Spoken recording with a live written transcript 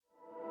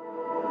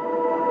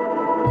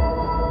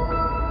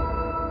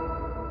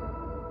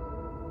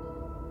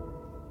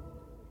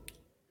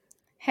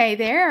Hey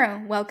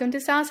there, welcome to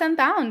SaaS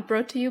Unbound,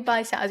 brought to you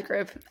by SaaS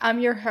Group. I'm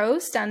your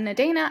host, Anna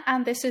Dana,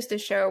 and this is the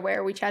show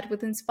where we chat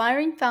with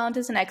inspiring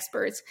founders and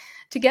experts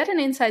to get an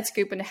inside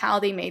scoop on how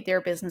they made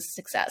their business a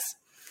success.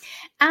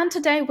 And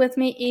today with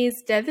me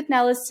is David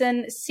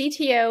Nellessen,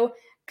 CTO,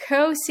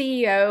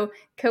 co-CEO,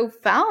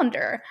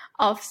 co-founder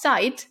of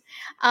Site,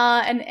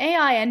 an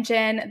AI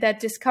engine that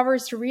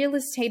discovers real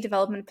estate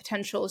development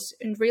potentials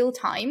in real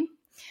time.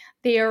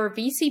 They are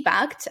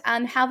VC-backed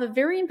and have a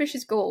very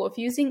ambitious goal of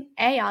using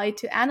AI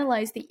to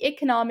analyze the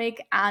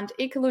economic and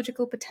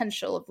ecological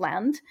potential of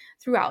land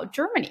throughout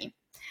Germany.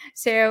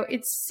 So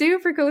it's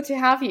super cool to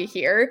have you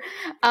here.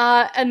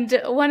 And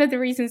one of the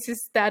reasons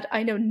is that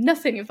I know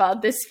nothing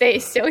about this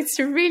space, so it's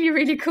really,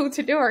 really cool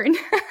to learn.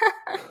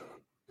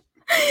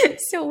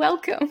 So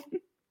welcome.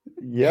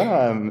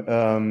 Yeah,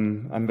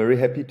 I'm very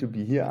happy to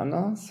be here,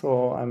 Anna.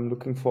 So I'm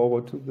looking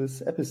forward to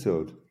this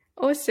episode.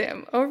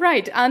 Awesome. All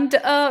right. And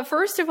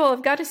first of all,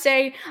 I've got to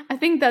say, I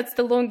think that's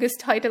the longest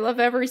title I've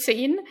ever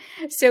seen.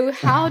 So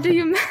how do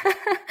you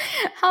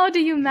how do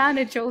you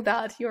manage all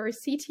that? You're a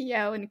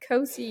CTO and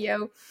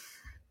co-CEO.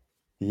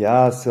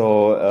 Yeah,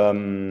 so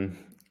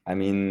I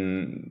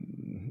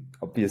mean,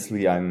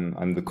 obviously,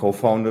 I'm the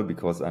co-founder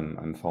because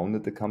I'm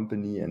founded the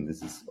company, and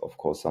this is of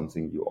course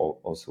something you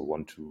also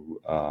want to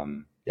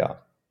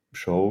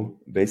show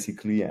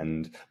basically.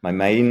 And my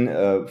main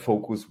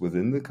focus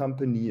within the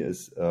company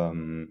is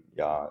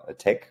a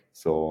tech.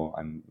 So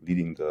I'm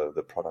leading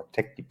the product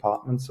tech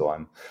department. So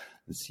I'm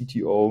the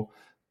CTO.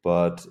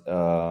 But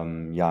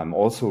I'm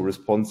also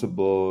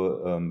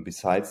responsible,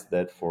 besides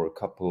that, for a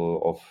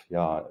couple of,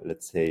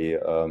 let's say,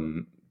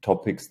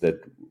 topics that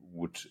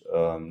would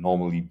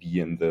normally be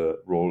in the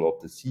role of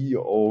the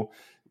CEO,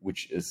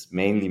 which is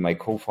mainly my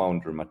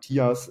co-founder,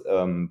 Matthias.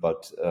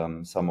 But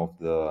some of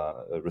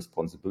the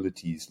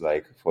responsibilities,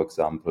 like, for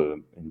example,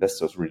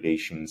 investors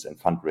relations and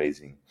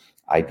fundraising,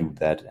 I do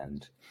that.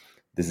 And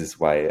this is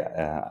why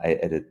I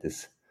added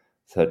this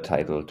third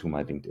title to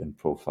my LinkedIn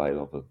profile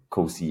of a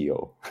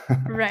co-CEO.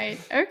 Right.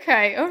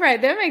 Okay. All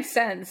right. That makes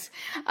sense.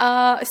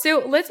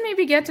 So let's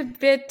maybe get a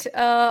bit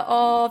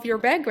of your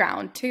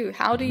background too.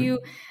 How do you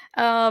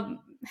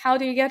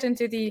get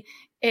into the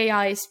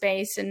AI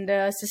space and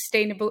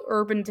sustainable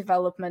urban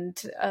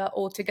development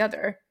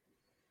altogether?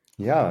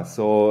 Yeah,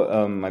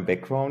 so my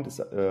background is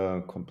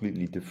a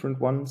completely different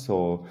one.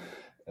 So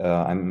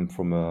I'm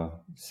from a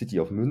city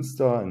of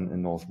Münster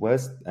in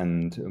Northwest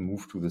and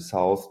moved to the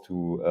south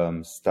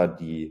to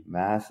study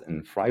math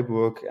in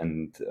Freiburg.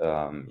 And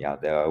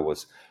there I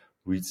was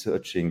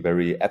researching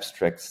very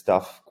abstract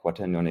stuff,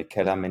 quaternionic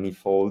Keller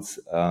manifolds.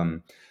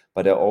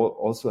 But I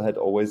also had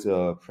always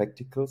a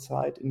practical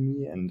side in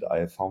me, and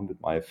I founded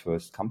my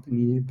first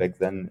company back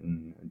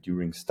then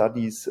during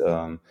studies.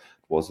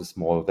 Was a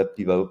small web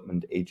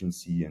development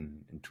agency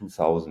in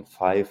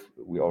 2005.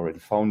 We already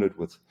founded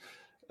with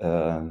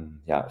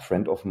a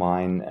friend of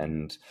mine,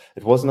 and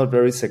it was not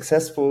very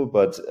successful,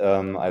 but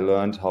I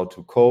learned how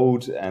to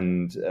code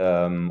and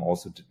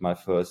also did my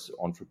first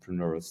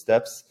entrepreneurial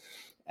steps.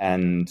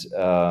 And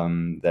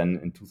then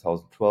in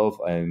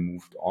 2012, I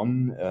moved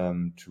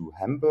on to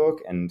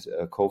Hamburg and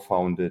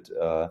co-founded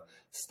a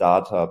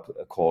startup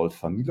called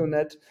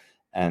Familonet.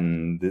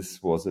 And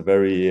this was a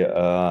very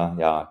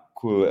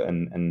cool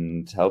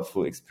and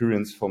helpful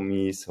experience for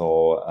me.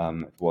 So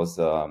it was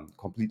a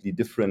completely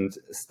different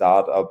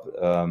startup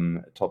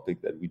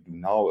topic that we do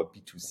now, a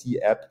B2C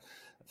app,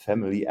 a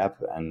family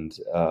app. And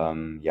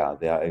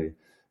there I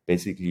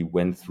basically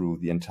went through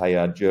the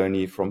entire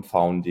journey from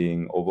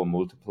founding over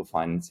multiple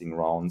financing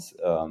rounds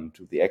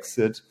to the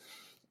exit.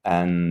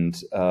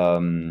 And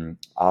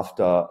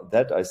after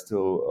that, I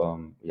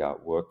still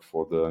worked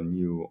for the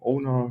new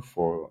owner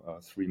for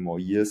 3 more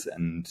years.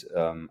 And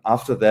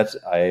after that,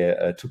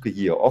 I took a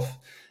year off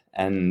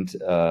and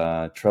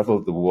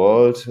traveled the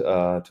world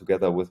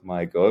together with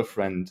my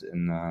girlfriend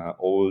in an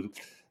old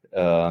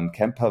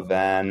camper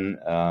van,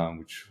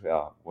 which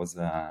was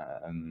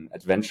an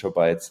adventure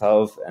by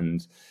itself.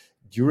 And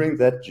during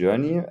that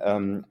journey,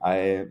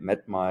 I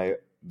met my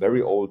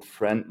very old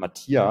friend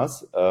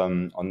Matthias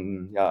on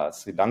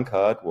Sri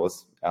Lanka. It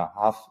was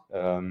half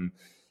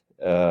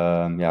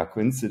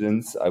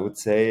coincidence, I would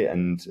say,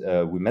 and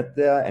we met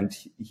there. And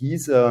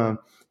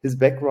his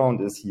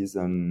background is he's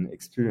an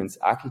experienced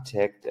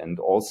architect and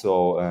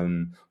also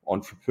an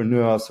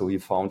entrepreneur. So he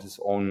found his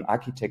own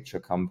architecture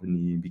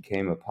company,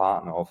 became a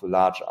partner of a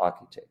large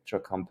architecture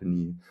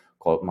company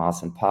called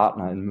Mars and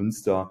Partner in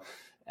Münster,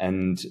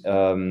 and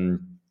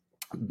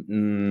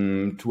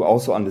to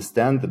also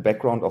understand the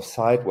background of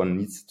Site, one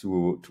needs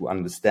to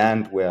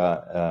understand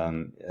where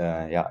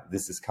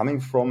this is coming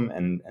from.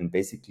 And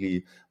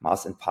basically,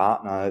 Mars and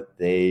Partner,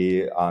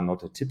 they are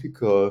not a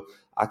typical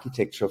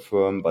architecture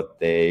firm, but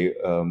they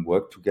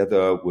work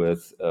together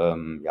with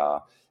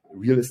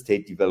real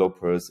estate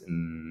developers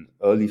in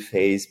early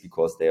phase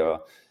because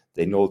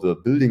they know the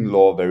building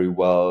law very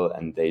well,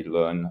 and they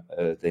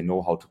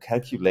know how to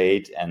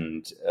calculate.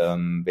 And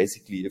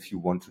basically, if you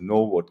want to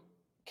know what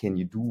can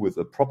you do with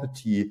a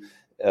property,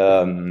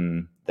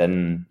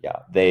 then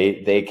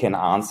they can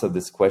answer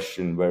this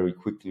question very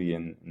quickly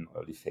in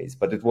early phase.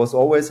 But it was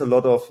always a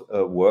lot of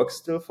work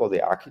still for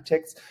the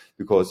architects,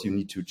 because you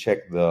need to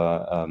check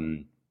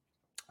the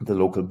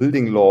local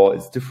building law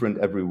is different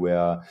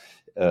everywhere.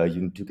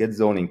 You need to get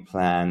zoning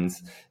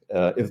plans.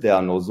 If there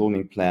are no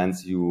zoning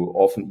plans, you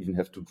often even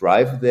have to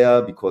drive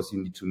there, because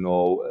you need to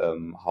know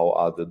how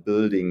are the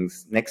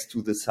buildings next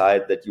to the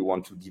site that you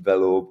want to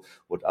develop,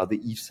 what are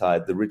the eave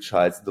side, the ridge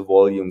heights, the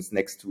volumes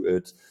next to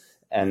it.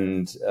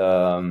 And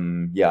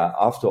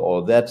after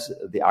all that,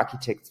 the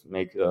architects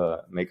make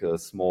a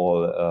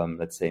small,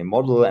 let's say,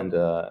 model and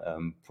a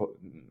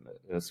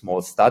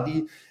small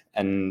study.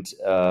 And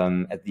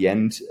at the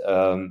end,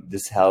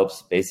 this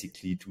helps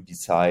basically to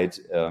decide,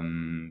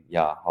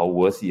 how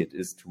worthy it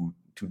is to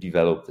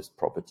develop this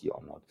property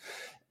or not.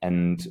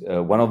 And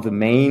one of the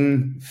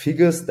main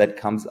figures that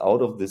comes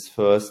out of this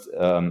first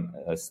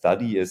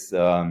study is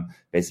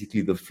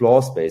basically the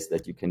floor space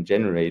that you can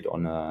generate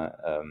on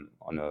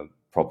a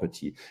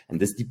property. And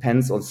this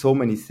depends on so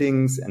many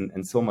things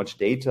and so much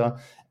data.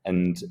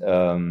 And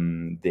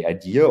the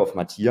idea of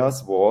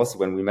Matthias was,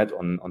 when we met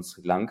on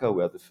Sri Lanka,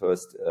 where the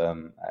first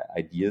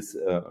ideas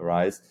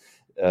arise,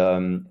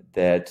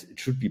 that it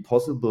should be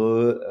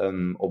possible,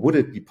 or would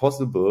it be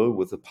possible,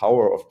 with the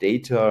power of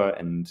data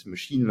and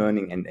machine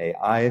learning and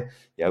AI,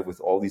 with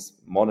all these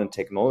modern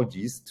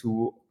technologies,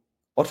 to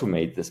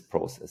automate this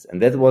process.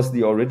 And that was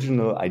the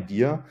original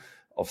idea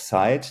of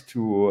SITE,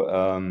 to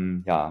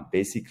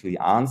basically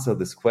answer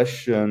this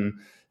question.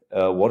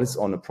 What is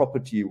on a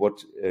property?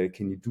 What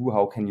can you do?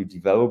 How can you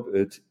develop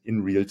it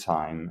in real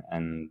time?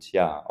 And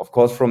of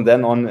course, from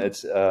then on,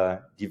 it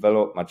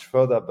developed much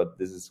further, but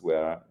this is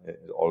where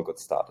it all got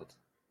started.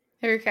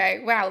 Okay,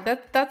 wow,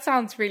 that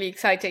sounds really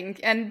exciting,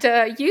 and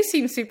you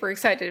seem super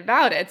excited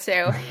about it.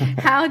 So,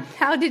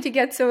 how did you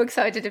get so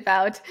excited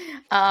about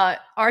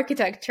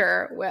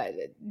architecture?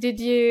 Did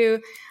you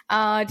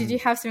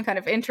have some kind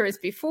of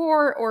interest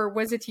before, or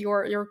was it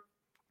your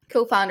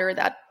co-founder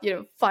that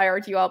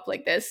fired you up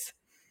like this?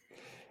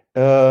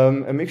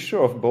 A mixture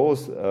of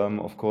both.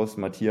 Of course,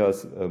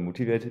 Matthias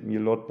motivated me a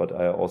lot, but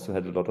I also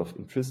had a lot of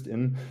interest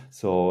in.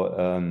 So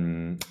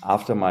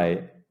after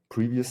my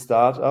previous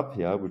startup,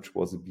 which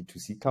was a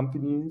B2C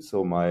company,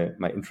 so my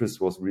interest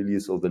was really,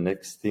 so the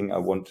next thing I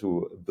want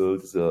to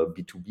build is a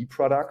B2B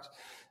product.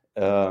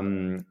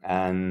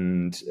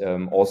 And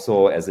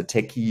also as a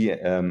techie,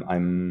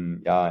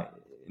 I'm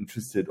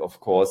interested, of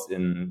course,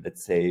 in,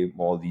 let's say,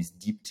 more these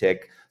deep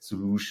tech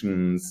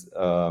solutions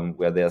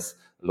where there's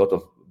a lot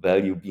of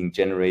value being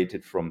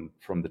generated from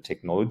the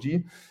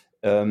technology.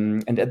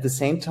 And at the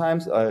same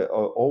time, I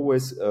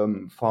always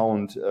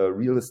found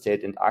real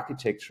estate and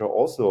architecture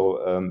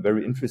also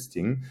very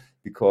interesting,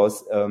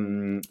 because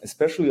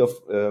especially of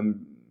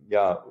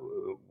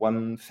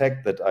one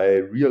fact that I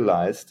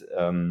realized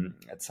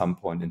at some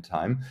point in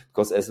time,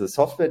 because as a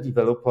software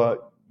developer,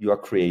 you are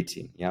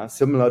creating,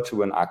 similar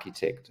to an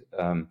architect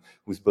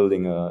who's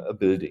building a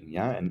building,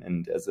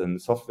 and as a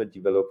software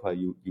developer,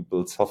 you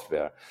build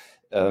software.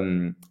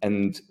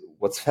 And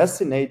what's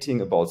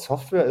fascinating about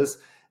software is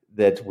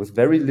that with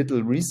very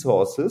little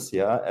resources,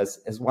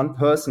 as one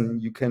person,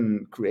 you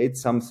can create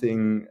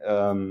something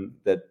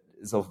that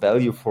is of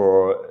value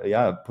for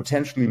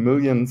potentially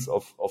millions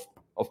of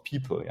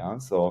people.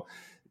 So,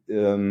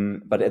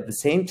 but at the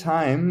same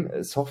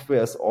time,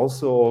 software is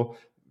also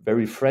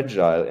very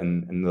fragile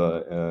in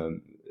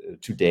the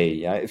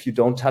today. If you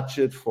don't touch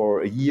it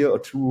for a year or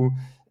two,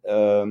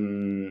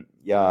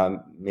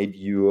 maybe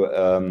you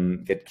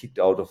get kicked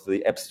out of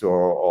the App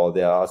Store, or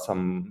there are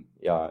some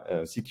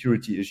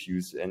security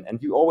issues,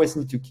 and you always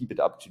need to keep it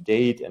up to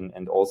date,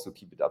 and also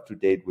keep it up to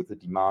date with the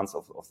demands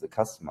of the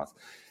customers.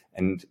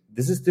 And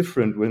this is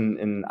different when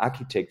in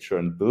architecture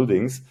and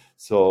buildings.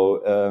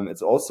 So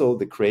it's also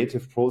the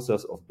creative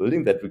process of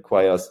building that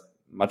requires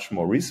much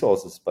more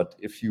resources. But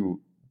if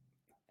you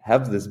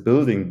have this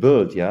building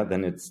built,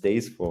 then it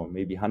stays for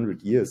maybe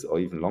 100 years or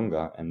even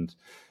longer. And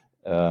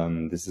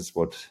this is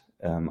what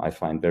I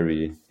find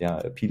very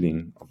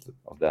appealing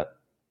of that.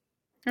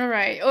 All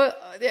right. Well,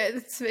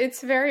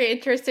 it's very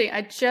interesting.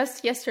 I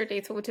just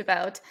yesterday thought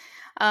about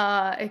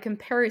a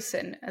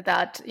comparison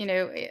that,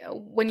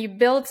 when you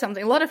build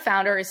something, a lot of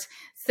founders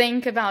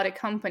think about a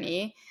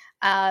company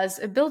as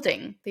a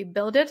building. They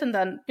build it and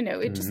then,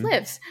 it just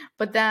lives.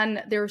 But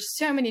then there are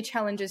so many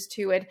challenges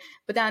to it.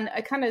 But then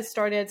I kind of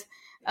started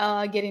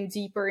getting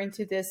deeper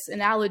into this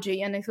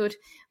analogy, and I thought,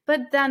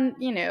 but then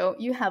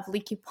you have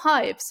leaky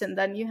pipes, and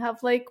then you have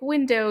like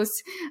windows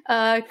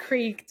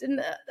creaked,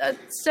 and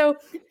so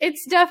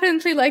it's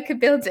definitely like a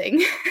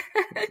building.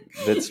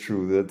 That's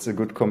true. That's a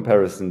good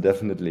comparison,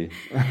 definitely.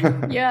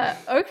 Yeah.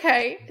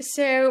 Okay.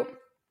 So,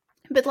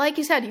 but like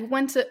you said, you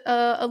went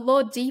a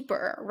lot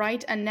deeper,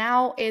 right? And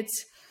now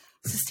it's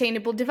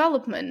sustainable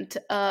development,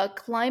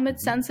 climate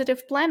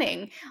sensitive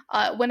planning.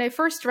 When I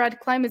first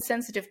read climate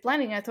sensitive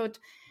planning, I thought,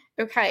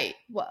 okay,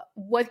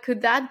 what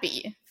could that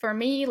be? For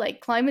me,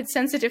 like, climate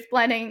sensitive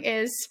planning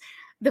is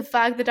the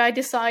fact that I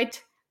decide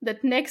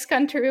that next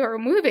country we're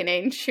moving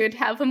in should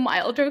have a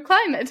milder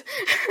climate.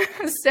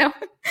 So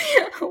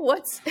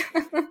what's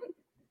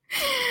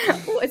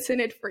what's in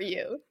it for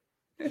you?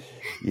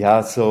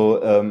 Yeah,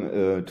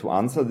 so to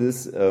answer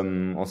this,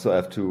 also I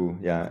have to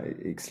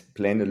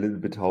explain a little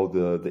bit how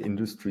the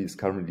industry is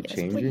currently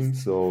changing.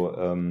 Please.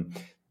 So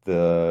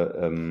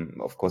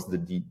of course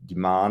the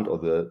demand or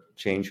the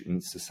change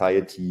in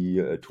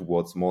society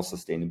towards more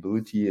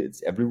sustainability,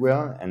 it's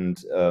everywhere, and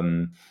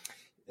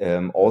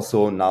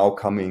also now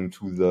coming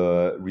to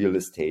the real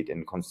estate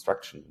and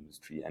construction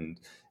industry, and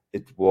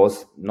it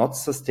was not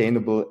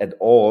sustainable at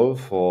all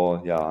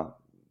for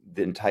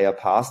the entire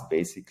past,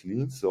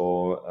 basically.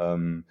 So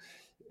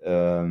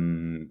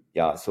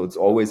so it's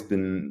always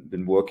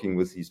been working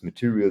with these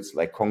materials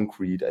like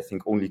concrete. I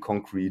think only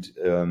concrete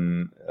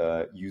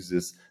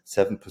uses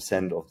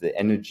 7% of the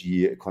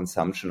energy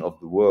consumption of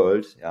the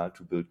world,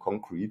 to build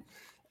concrete,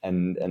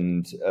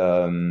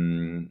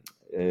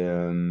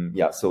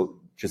 so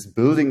just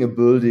building a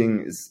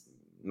building is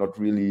not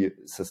really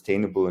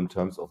sustainable in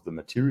terms of the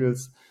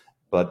materials,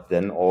 but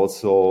then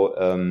also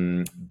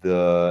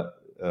the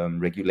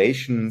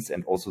regulations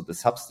and also the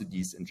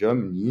subsidies in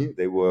Germany,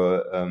 they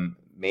were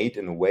made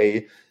in a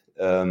way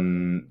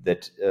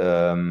that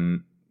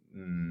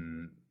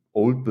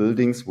old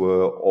buildings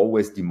were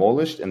always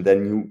demolished and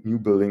then new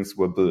buildings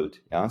were built.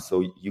 Yeah,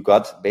 so you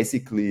got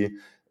basically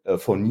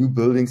for new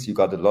buildings, you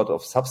got a lot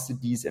of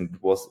subsidies, and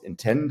it was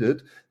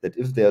intended that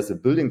if there's a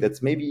building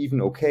that's maybe even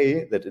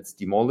okay, that it's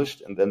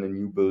demolished and then a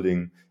new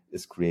building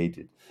is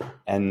created.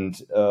 And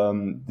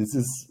this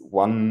is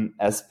one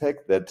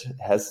aspect that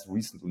has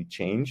recently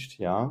changed.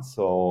 Yeah,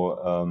 so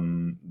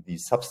the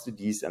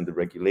subsidies and the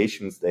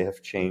regulations, they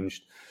have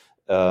changed.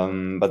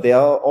 But there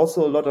are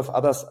also a lot of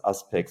other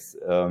aspects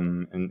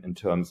in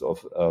terms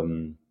of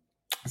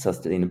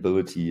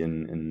sustainability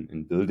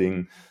in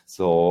building.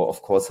 So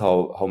of course,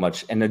 how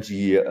much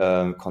energy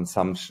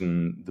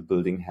consumption the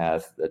building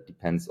has, that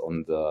depends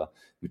on the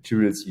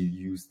materials you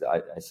use, the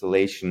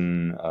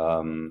isolation,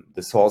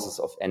 the sources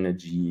of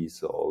energy.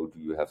 So do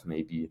you have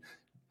maybe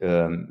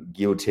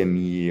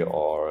geothermy,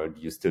 or do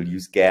you still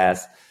use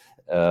gas?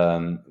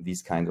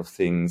 These kind of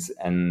things.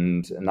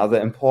 And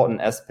another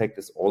important aspect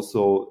is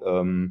also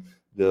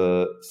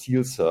the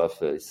seal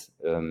surface.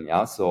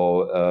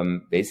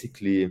 So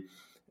basically,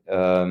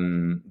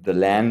 the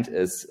land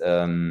is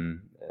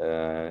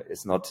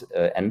not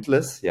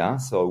endless. Yeah,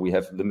 so we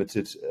have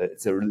limited.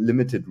 It's a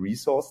limited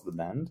resource, the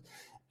land,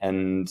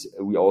 and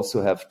we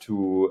also have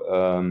to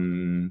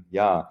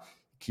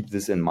keep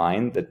this in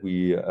mind, that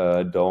we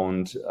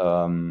don't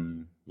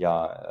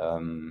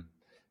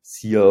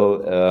seal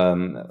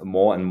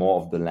more and more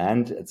of the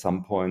land. At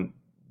some point,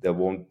 there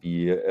won't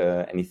be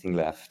anything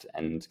left,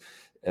 and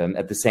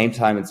at the same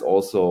time, it's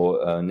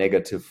also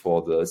negative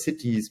for the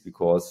cities,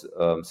 because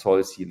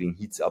soil sealing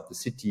heats up the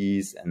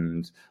cities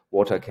and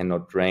water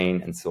cannot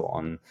drain and so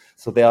on.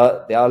 So there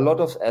are a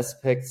lot of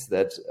aspects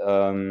that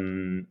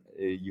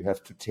you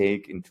have to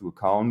take into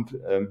account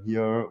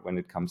here when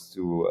it comes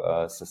to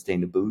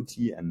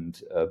sustainability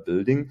and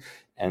building.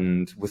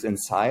 And with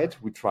Insight,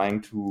 we're trying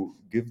to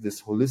give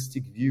this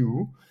holistic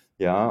view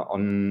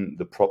on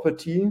the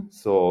property.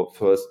 So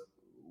first,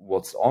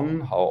 what's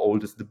on, how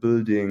old is the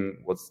building,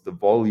 what's the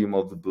volume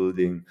of the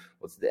building,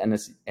 what's the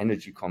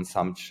energy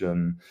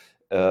consumption.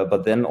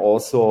 But then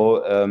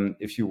also,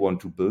 if you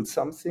want to build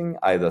something,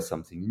 either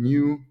something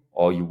new,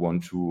 or you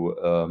want to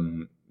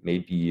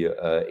maybe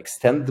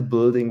extend the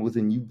building with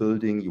a new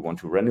building, you want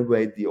to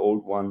renovate the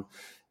old one,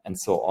 and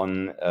so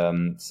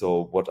on.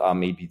 So what are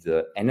maybe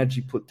the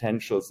energy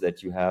potentials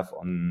that you have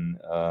on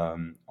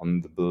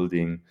the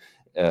building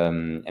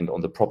and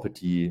on the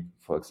property,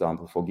 for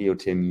example, for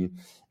geothermy.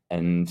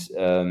 And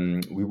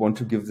we want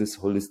to give this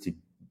holistic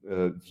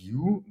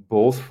view,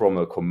 both from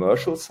a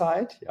commercial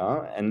side,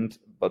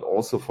 but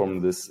also from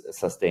this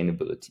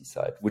sustainability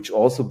side, which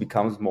also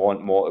becomes more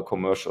and more a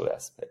commercial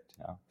aspect.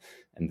 Yeah.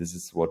 And this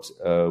is what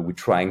we're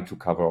trying to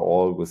cover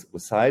all with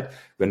Site.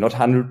 We're not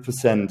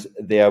 100%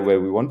 there where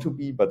we want to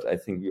be, but I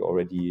think we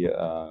already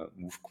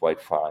moved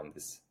quite far in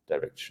this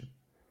direction.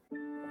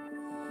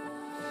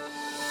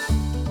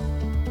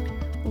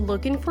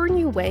 Looking for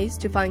new ways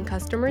to find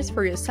customers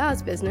for your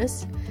SaaS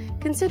business?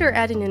 Consider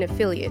adding an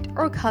affiliate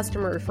or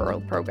customer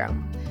referral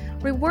program.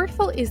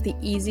 Rewardful is the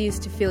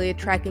easiest affiliate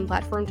tracking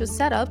platform to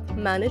set up,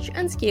 manage,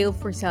 and scale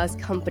for SaaS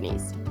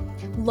companies.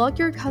 Log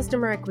your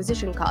customer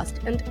acquisition cost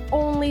and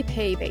only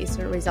pay based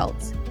on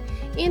results.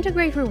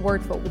 Integrate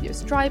Rewardful with your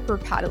Stripe or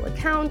Paddle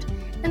account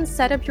and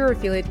set up your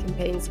affiliate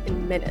campaigns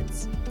in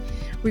minutes.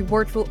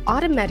 Rewardful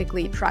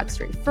automatically tracks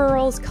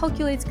referrals,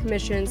 calculates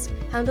commissions,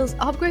 handles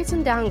upgrades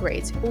and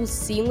downgrades all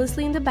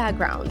seamlessly in the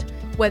background,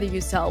 whether you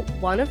sell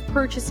one-off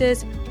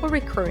purchases or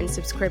recurring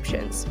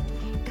subscriptions.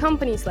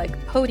 Companies like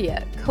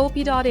Podia,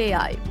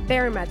 Copy.ai,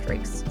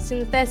 Barometrics,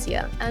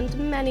 Synthesia, and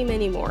many,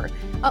 many more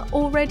are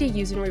already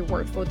using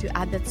Rewardful to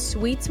add that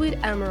sweet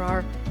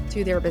MRR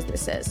to their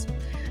businesses.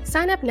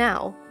 Sign up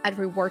now at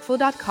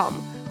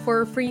rewardful.com for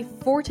a free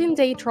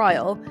 14-day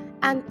trial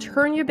and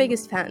turn your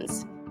biggest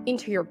fans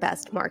into your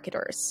best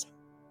marketers.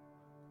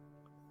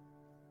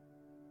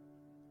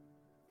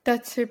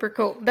 That's super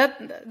cool.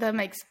 That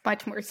makes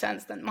much more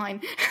sense than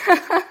mine.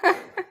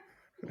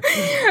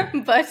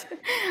 but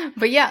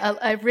yeah,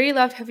 I really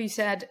loved how you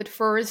said at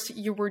first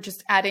you were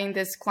just adding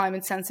this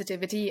climate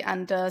sensitivity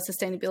and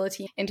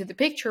sustainability into the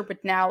picture,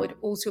 but now it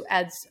also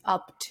adds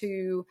up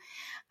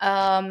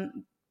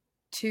um,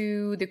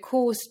 to the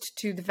cost,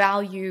 to the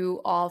value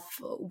of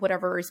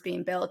whatever is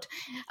being built.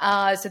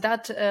 So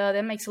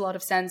that makes a lot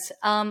of sense.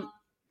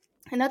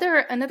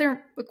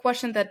 Another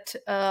question that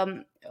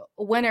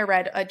when I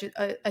read,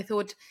 I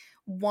thought,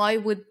 why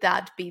would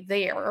that be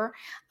there?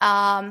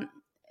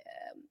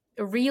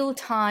 Real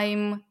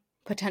time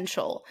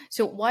potential.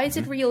 So why is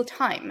it real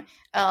time?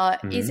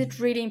 Is it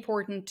really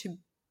important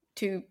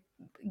to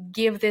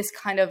give this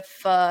kind of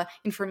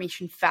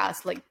information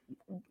fast, like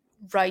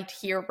right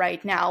here,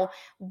 right now?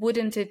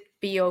 Wouldn't it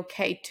be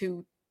okay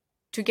to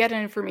get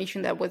an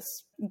information that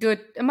was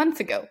good a month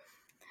ago?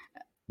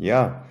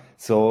 Yeah.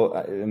 So,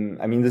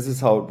 I mean, this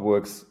is how it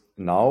works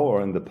now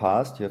or in the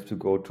past. You have to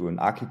go to an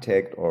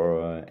architect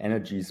or an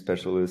energy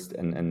specialist,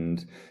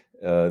 and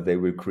they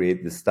will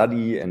create the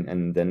study,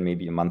 and then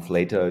maybe a month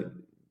later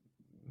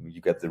you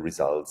get the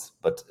results.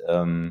 But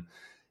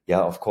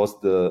yeah, of course,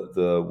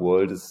 the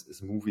world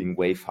is moving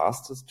way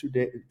faster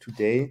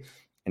today.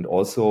 And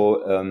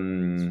also,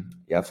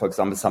 yeah, for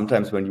example,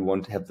 sometimes when you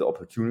want to have the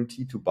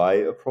opportunity to buy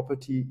a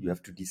property, you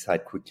have to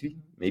decide quickly,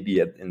 maybe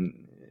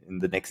in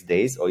the next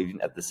days or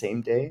even at the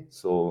same day.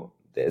 So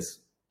there's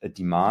a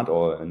demand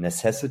or a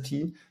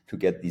necessity to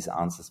get these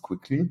answers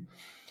quickly.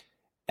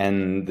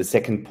 And the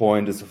second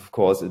point is, of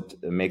course,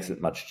 it makes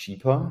it much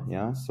cheaper.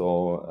 Yeah.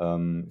 So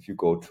if you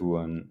go to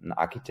an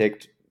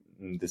architect,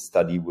 this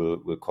study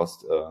will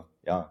cost a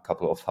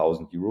couple of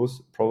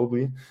 €1,000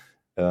 probably.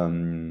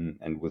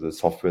 And with a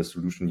software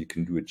solution, you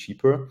can do it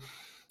cheaper.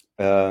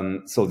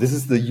 So this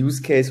is the use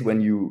case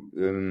when you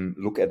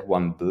look at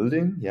one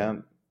building, yeah,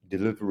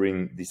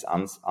 delivering these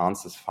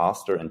answers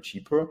faster and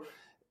cheaper.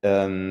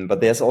 But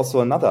there's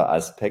also another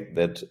aspect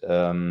that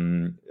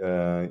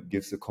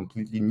gives a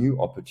completely new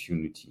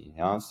opportunity.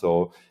 Yeah.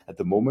 So at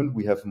the moment,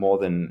 we have more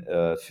than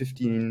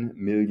 15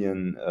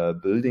 million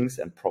buildings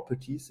and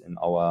properties in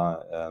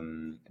our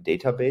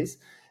database.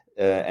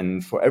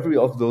 And for every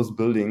of those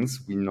buildings,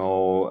 we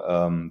know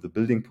the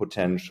building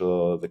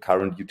potential, the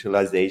current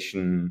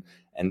utilization,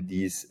 and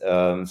these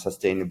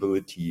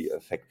sustainability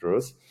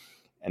factors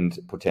and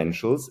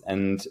potentials.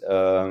 And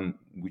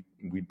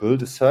we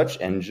build a search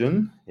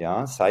engine,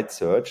 yeah, site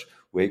search,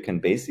 where you can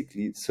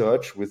basically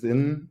search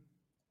within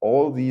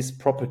all these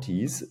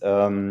properties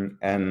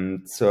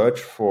and search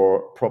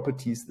for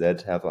properties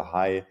that have a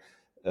high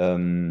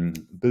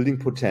building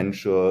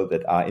potential,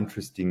 that are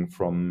interesting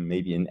from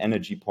maybe an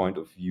energy point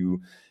of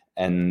view,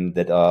 and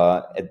that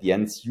are at the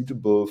end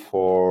suitable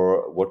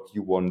for what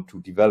you want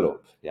to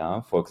develop. Yeah,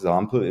 for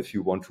example, if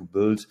you want to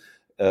build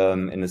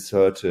in a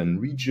certain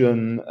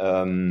region,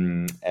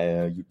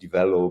 you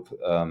develop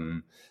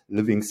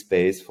living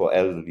space for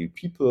elderly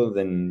people,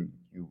 then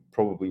you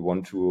probably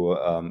want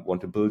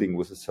a building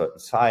with a certain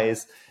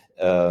size.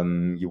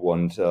 You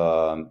want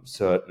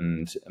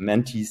certain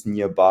amenities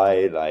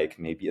nearby, like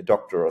maybe a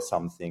doctor or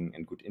something,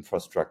 and good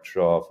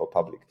infrastructure for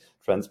public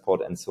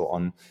transport and so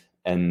on.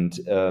 And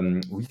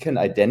we can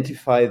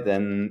identify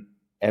then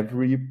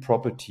every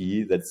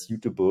property that's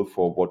suitable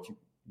for what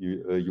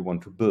you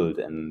want to build.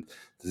 And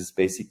this is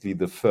basically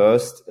the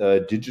first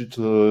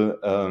digital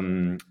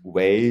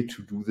way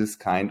to do this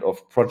kind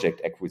of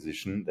project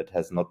acquisition that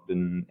has not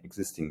been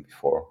existing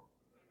before.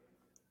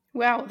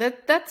 Wow,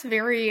 that's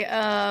very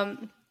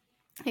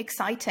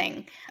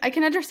exciting. I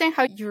can understand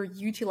how you're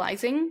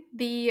utilizing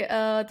the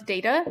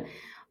data,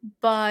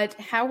 but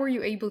how were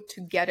you able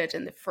to get it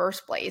in the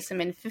first place? I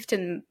mean,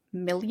 15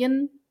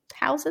 million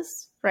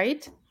houses,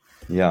 right?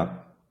 Yeah.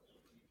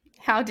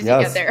 How did you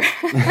get there?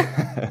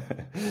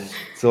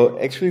 So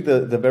actually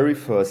the very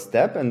first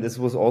step, and this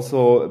was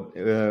also,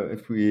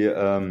 if we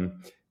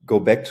go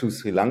back to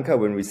Sri Lanka,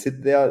 when we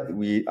sit there,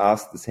 we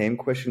ask the same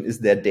question: is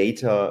there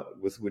data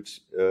with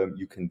which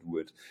you can do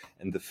it?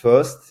 And the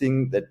first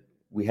thing that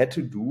we had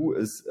to do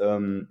is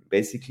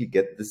basically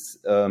get this,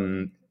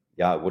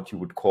 what you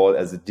would call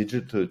as a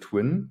digital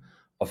twin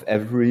of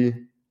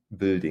every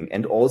building,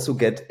 and also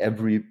get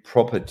every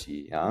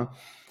property. Yeah,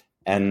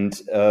 and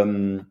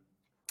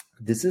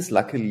this is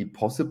luckily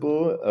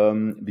possible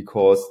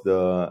because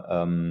the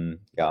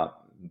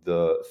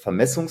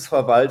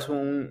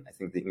Vermessungsverwaltung, I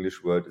think the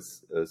English word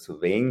is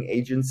surveying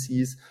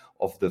agencies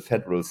of the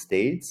federal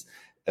states.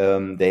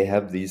 They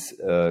have these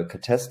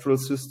cadastral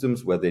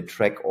systems where they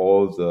track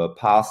all the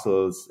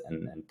parcels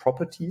and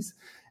properties,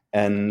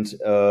 and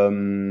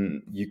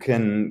you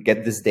can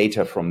get this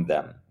data from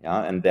them.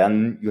 Yeah, and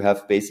then you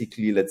have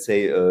basically, let's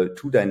say, a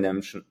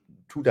two-dimensional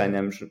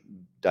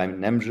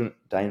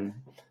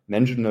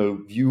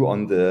view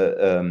on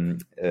the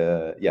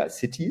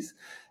cities.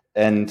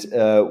 And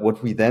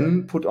what we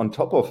then put on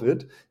top of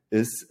it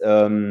is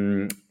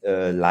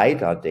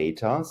LiDAR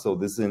data. So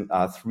this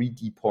are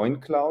 3D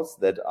point clouds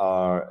that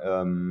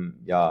are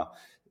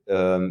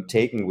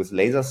taken with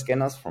laser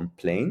scanners from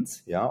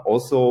planes. Yeah,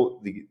 also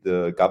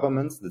the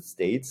governments, the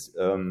states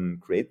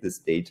create this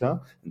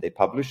data and they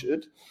publish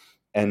it.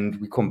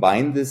 And we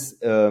combine this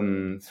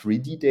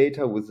 3D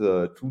data with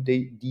the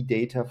 2D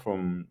data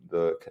from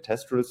the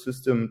cadastral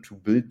system to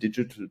build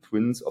digital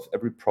twins of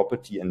every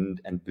property and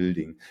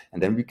building.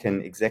 And then we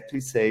can exactly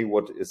say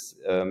what is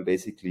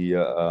basically,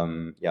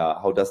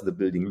 how does the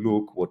building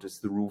look? What is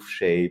the roof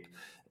shape?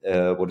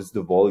 What is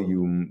the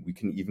volume? We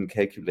can even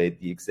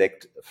calculate the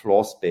exact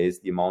floor space,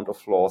 the amount of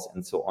floors,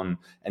 and so on.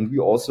 And we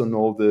also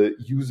know the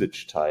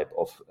usage type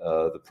of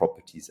the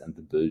properties and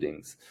the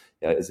buildings.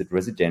 Yeah, is it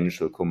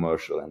residential,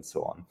 commercial, and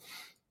so on?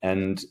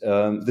 And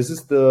this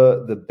is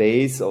the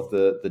base of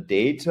the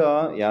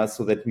data, yeah,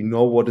 so that we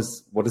know what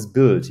is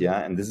built, yeah,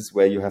 and this is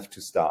where you have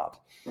to start.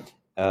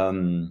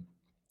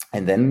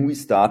 And then we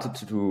started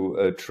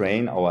to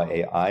train our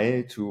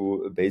AI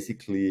to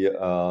basically,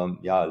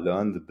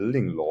 learn the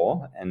building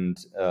law and,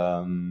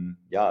 then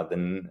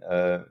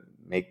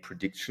make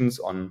predictions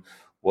on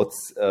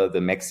what's the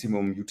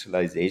maximum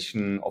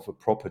utilization of a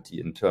property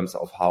in terms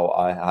of how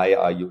high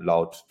are you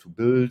allowed to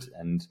build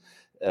and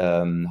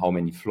how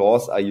many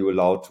floors are you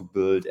allowed to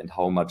build and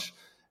how much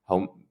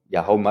of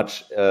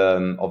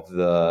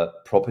the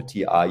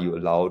property are you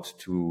allowed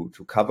to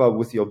cover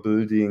with your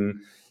building.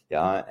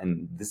 Yeah,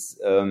 and this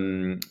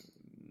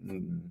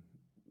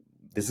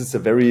is a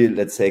very,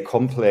 let's say,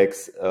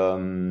 complex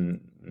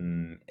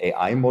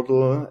AI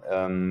model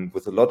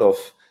with a lot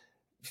of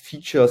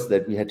features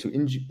that we had to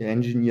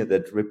engineer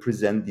that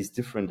represent these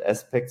different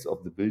aspects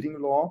of the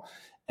building law.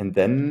 And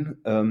then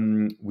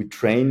we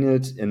train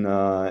it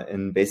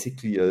in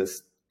basically a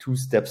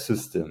two-step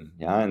system.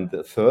 Yeah, and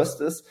the first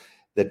is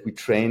that we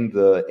train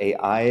the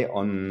AI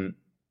on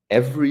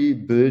every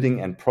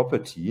building and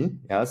property.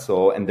 Yeah,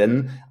 so and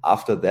then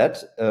after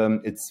that,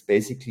 it's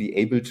basically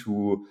able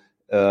to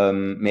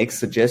make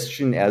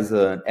suggestion as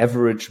an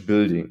average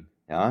building.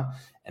 Yeah,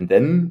 and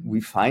then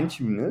we fine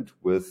tune it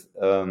with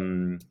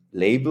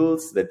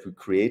labels that we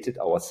created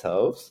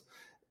ourselves.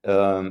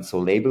 So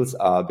labels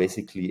are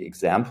basically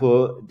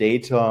example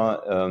data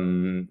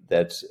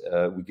that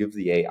we give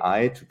the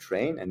AI to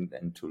train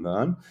and to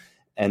learn.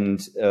 And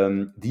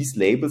these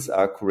labels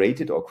are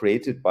created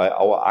by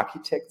our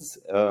architects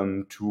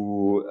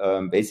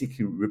to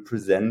basically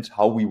represent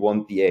how we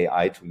want the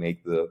AI to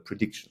make the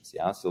predictions.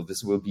 Yeah, so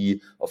this will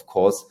be, of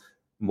course,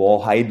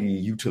 more highly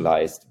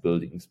utilized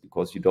buildings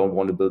because you don't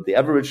want to build the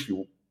average.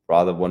 You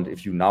rather want,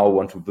 if you now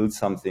want to build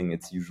something,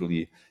 it's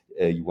usually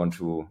you want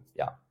to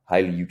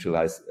highly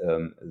utilize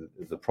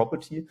the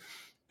property.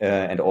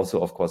 And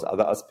also, of course,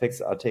 other aspects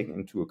are taken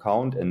into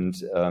account. And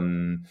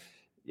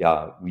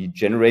we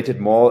generated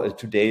more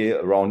today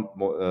around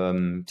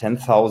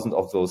 10,000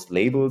 of those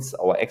labels,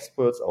 our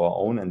experts, our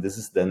own, and this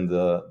is then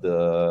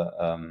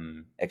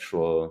the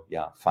actual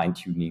fine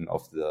tuning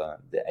of the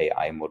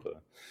AI model.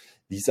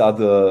 These are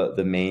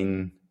the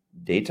main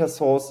data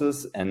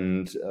sources,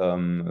 and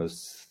a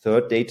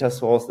third data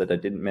source that I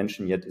didn't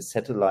mention yet is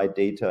satellite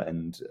data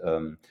and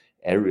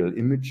aerial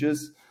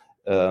images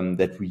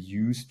that we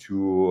use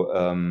to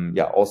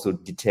also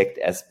detect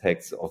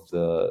aspects of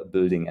the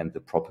building and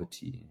the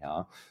property.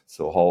 Yeah,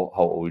 so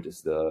how old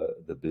is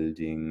the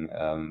building?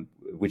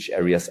 Which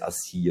areas are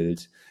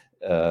sealed?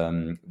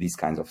 These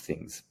kinds of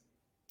things.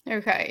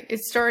 Okay,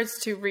 it starts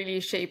to really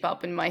shape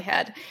up in my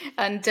head.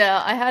 And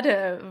I had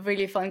a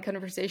really fun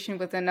conversation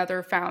with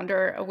another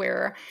founder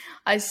where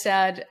I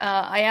said,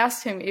 I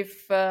asked him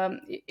if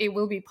it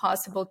will be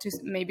possible to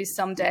maybe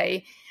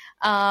someday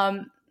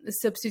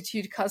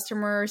substitute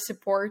customer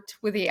support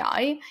with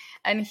AI.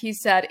 And he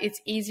said it's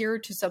easier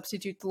to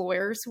substitute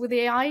lawyers with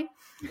AI.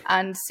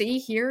 And see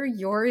here,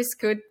 yours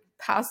could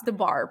pass the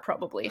bar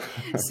probably.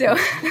 So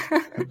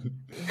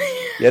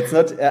it's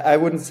not, I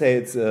wouldn't say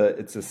it's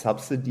a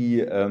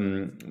subsidy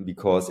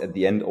because at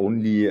the end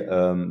only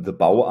the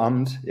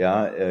Bauamt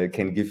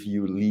can give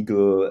you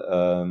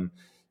legal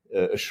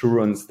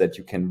assurance that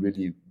you can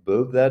really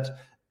build that,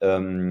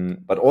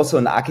 but also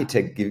an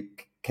architect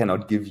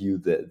cannot give you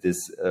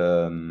this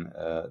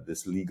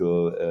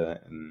legal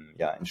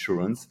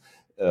insurance.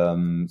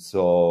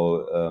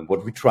 So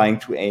what we're trying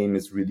to aim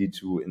is really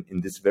to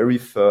in this very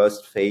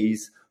first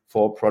phase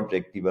for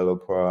project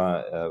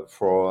developer,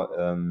 for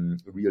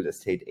real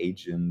estate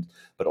agent,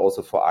 but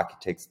also for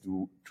architects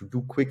to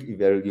do quick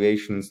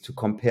evaluations, to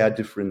compare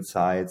different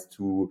sites,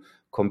 to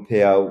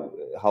compare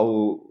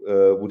how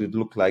would it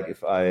look like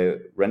if I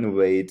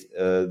renovate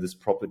this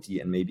property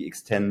and maybe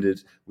extend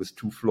it with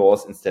 2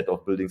 floors instead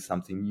of building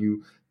something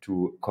new,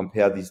 to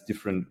compare these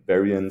different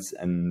variants.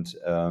 And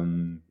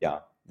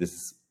this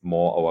is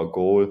more our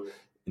goal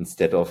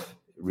instead of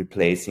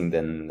replacing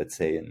then, let's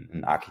say,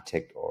 an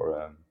architect or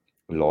a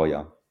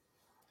lawyer.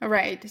 All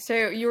right.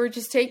 So you were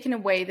just taking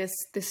away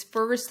this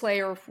first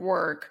layer of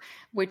work,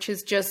 which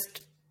is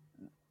just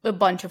a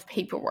bunch of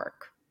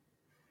paperwork.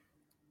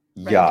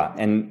 Right? Yeah,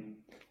 and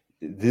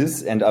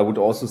I would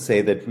also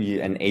say that we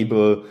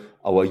enable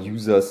our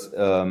users,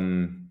 to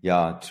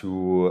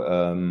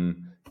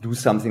do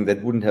something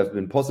that wouldn't have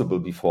been possible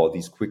before.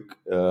 These quick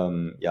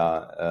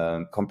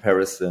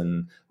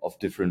comparison of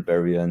different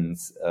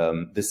variants,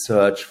 the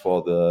search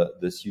for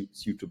the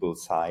suitable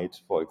site,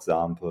 for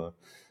example.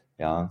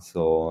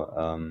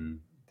 So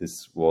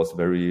this was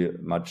very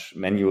much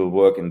manual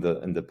work in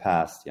the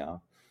past.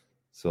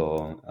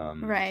 So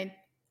right.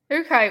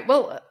 Okay,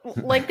 well,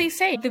 like they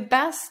say, the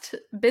best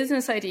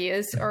business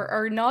ideas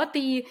are not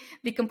the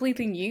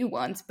completely new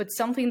ones, but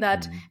something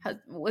that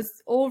was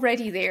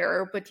already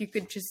there, but you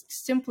could just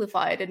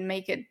simplify it and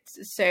make it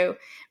so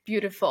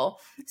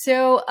beautiful.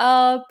 So,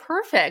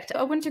 perfect.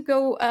 I want to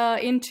go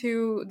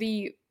into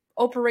the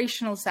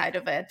operational side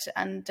of it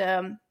and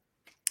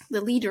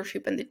the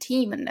leadership and the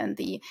team and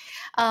the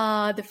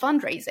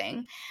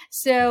fundraising.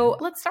 So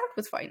let's start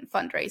with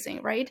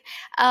fundraising, right?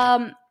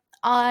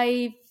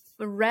 I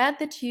read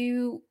that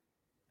you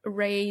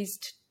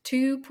raised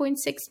 2.6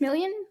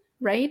 million,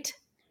 right?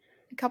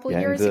 A couple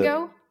of years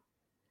ago.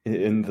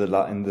 In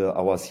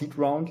our seed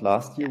round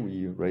last year,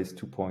 we raised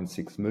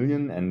 2.6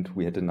 million, and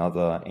we had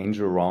another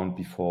angel round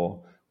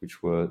before,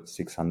 which were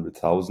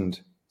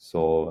 600,000.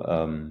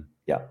 So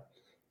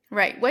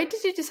Right. Why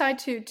did you decide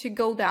to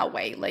go that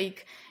way?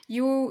 Like,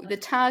 you, the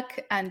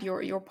tech, and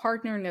your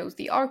partner knows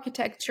the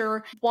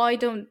architecture. Why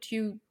don't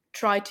you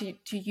try to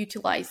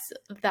utilize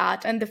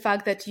that and the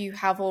fact that you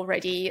have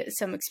already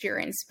some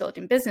experience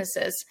building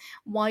businesses?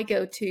 Why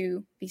go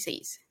to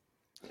VCs?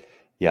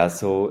 Yeah,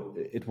 so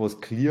it was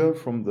clear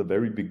from the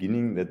very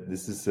beginning that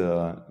this is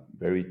a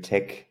very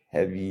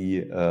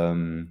tech-heavy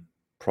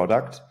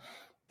product.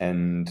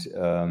 And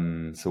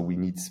so we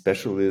need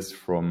specialists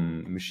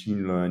from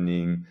machine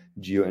learning,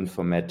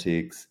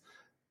 geoinformatics,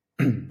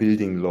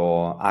 building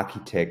law,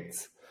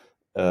 architects,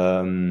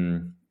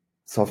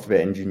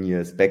 software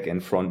engineers, back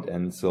and front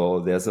end. So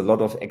there's a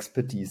lot of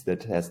expertise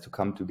that has to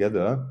come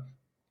together.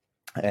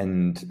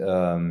 And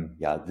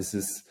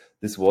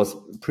this was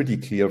pretty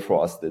clear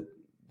for us that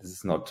this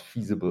is not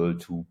feasible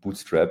to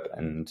bootstrap.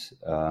 And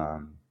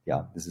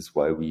this is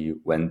why we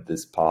went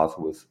this path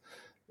with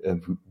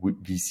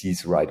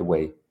VCs right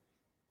away.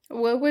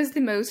 What was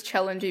the most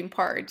challenging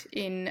part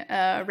in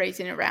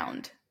raising a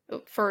round?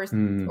 First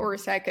or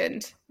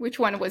second? Which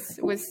one was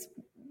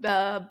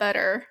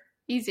better,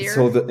 easier?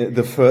 So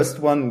the first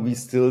one we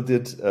still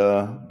did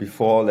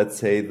before, let's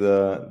say,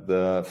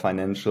 the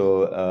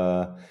financial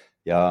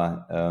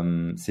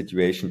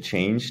situation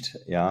changed.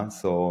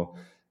 So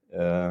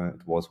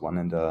it was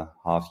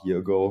 1.5 years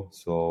ago.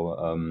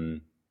 So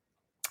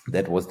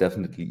that was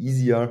definitely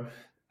easier.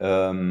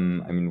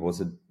 It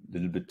was a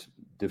little bit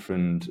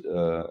different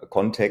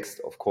context,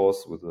 of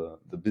course, with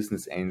the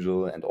business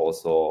angel, and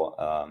also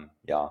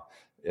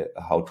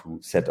how to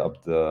set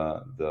up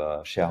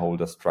the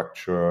shareholder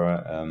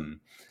structure.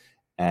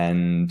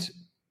 In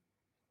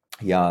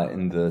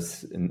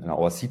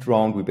our seed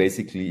round, we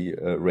basically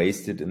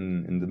raised it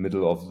in the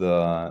middle of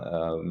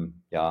the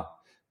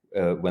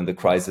when the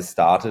crisis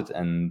started,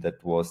 and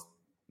that was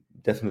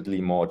definitely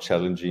more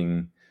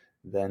challenging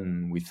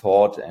than we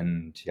thought.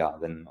 And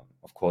then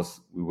of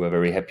course we were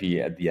very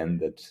happy at the end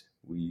that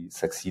we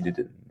succeeded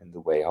in the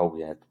way how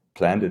we had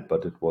planned it,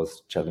 but it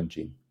was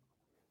challenging.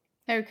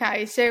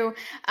 Okay, so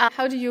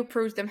how did you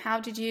approach them? How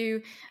did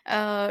you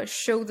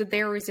show that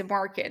there is a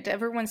market?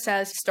 Everyone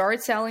says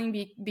start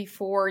selling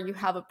before you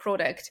have a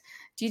product.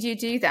 Did you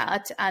do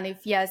that? And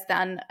if yes,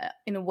 then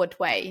in what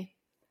way?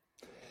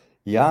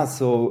 Yeah,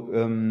 so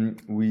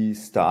we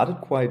started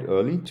quite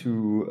early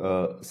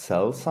to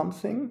sell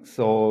something,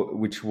 so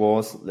which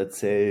was, let's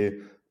say,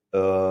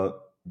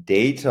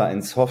 data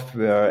and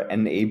software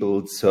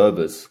enabled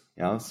service.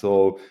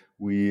 So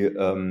we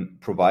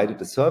provided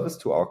a service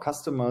to our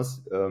customers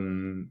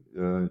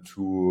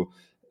to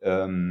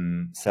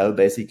sell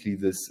basically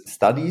these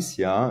studies,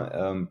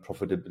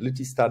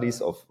 profitability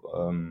studies of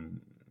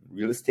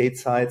real estate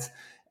sites.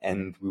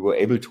 And we were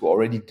able to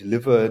already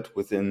deliver it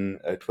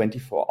within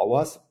 24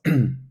 hours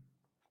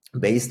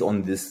based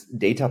on this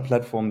data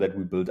platform that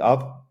we built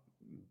up,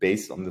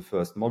 based on the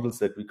first models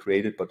that we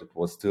created, but it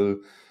was still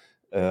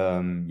a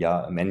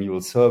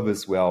manual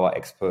service where our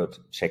expert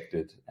checked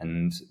it.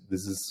 And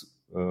this is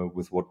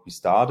with what we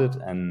started.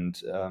 And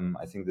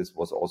I think this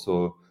was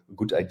also a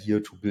good idea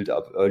to build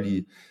up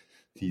early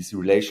these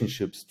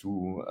relationships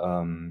to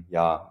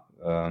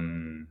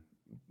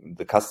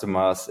the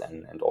customers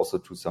and also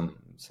to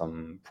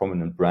some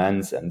prominent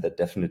brands, and that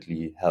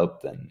definitely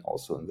helped then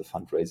also in the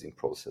fundraising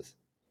process.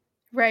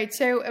 Right.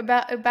 So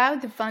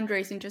about the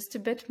fundraising, just a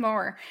bit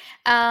more.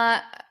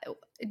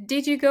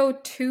 Did you go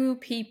to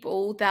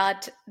people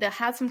that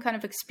had some kind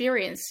of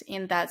experience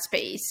in that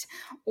space,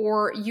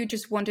 or you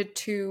just wanted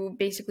to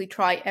basically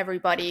try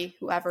everybody,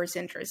 whoever's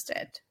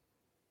interested?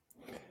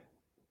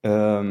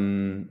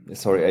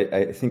 Sorry,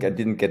 I think I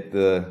didn't get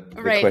the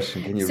Right.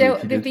 question. Can you so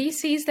repeat the it?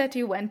 VCs that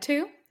you went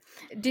to,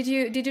 did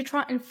you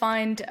try and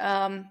find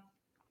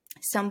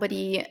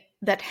somebody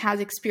that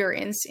has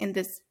experience in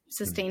this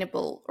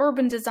sustainable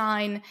urban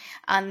design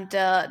and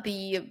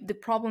the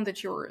problem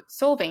that you're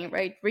solving,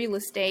 right? Real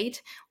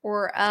estate,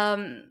 or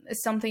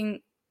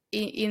something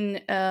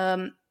in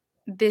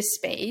this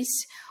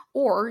space?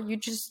 or you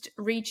just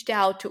reached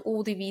out to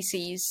all the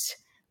VCs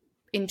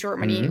in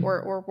Germany Mhm.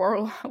 or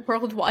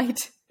worldwide?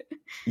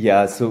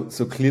 Yeah,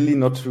 so clearly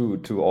not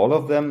to all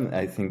of them.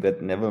 I think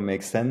that never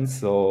makes sense.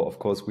 So of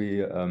course we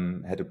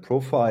had a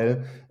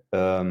profile.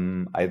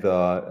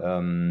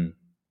 Either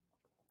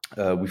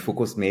we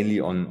focused mainly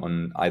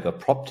on either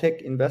prop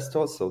tech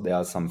investors. So there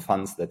are some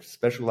funds that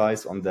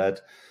specialize on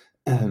that,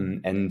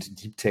 and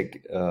deep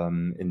tech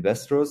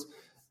investors,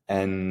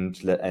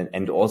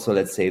 and also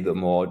let's say the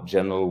more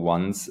general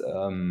ones.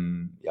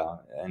 Yeah,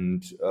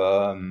 and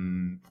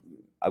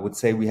I would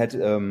say we had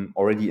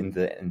already in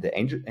the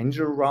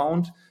angel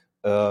round.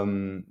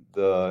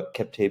 The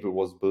cap table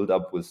was built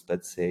up with,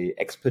 let's say,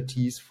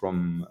 expertise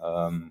from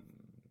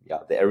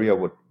the area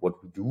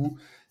what we do,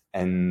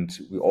 and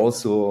we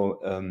also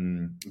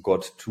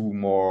got two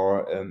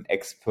more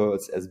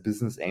experts as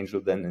business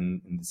angel than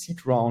in the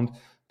seed round.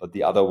 But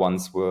the other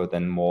ones were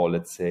then more,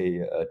 let's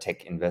say,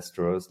 tech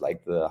investors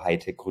like the High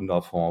Tech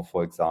Gründerfonds,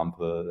 for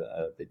example,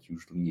 that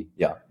usually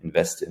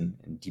invest in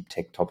deep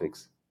tech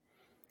topics.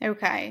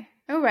 Okay.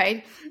 All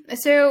right.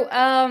 So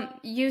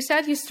you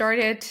said you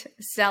started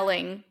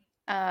selling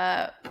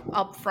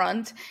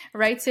upfront,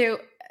 right? So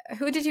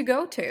who did you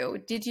go to?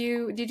 Did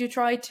you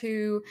try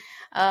to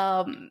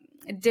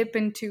dip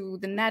into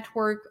the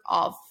network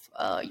of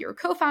your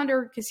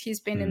co-founder because he's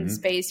been in the Mhm.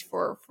 space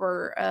for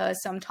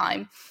some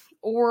time,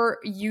 or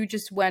you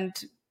just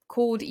went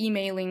cold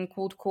emailing,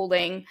 cold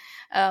calling,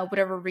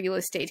 whatever real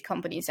estate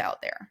companies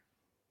out there?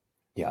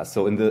 Yeah,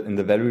 so in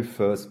the very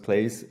first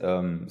place,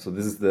 so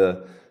this is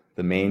the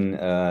main,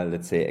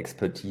 let's say,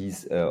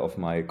 expertise of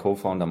my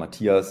co-founder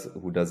Matthias,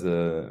 who does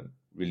a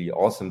really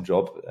awesome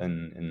job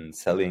in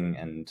selling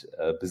and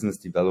business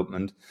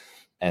development.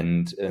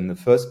 And in the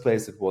first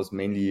place, it was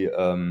mainly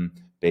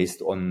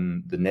based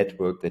on the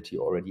network that he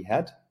already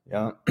had.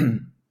 Yeah,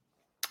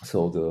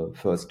 so the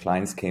first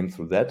clients came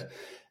through that.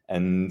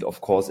 And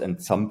of course,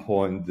 at some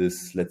point,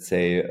 this, let's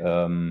say,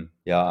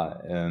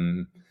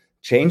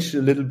 changed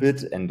a little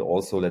bit. And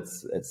also,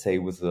 let's say,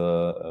 with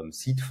the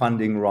seed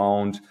funding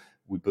round,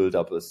 we built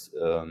up a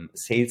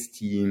sales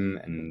team,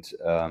 and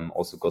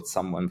also got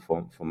someone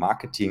for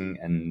marketing.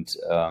 And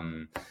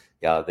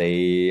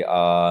they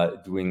are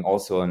doing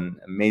also an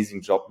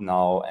amazing job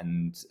now.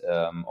 And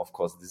of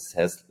course, this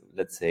has,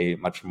 let's say,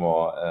 much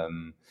more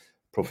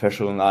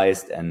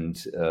professionalized and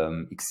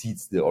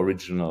exceeds the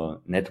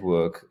original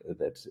network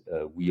that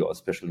we, or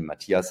especially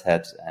Matthias,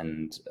 had.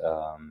 And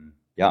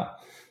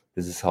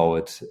this is how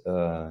it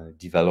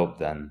developed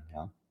then.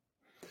 Yeah.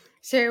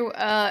 So,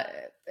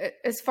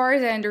 as far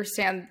as I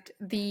understand,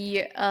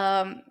 the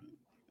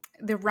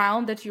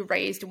round that you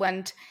raised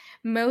went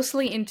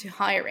mostly into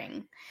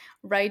hiring,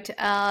 right?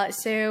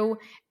 So,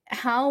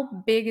 how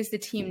big is the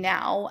team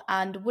now,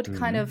 and what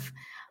kind of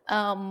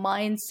Mhm.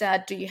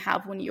 mindset do you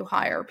have when you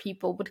hire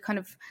people? What kind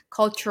of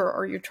culture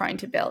are you trying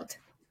to build?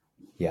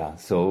 Yeah,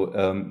 so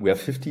we have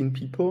 15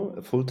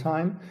 people full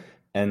time,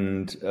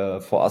 and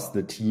for us,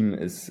 the team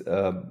is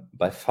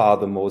by far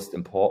the most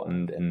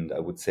important, and I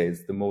would say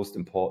it's the most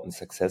important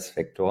success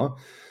factor.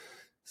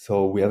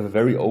 So we have a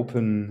very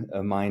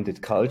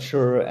open-minded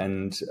culture,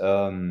 and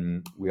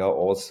we are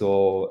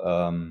also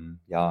a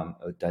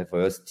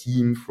diverse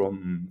team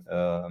from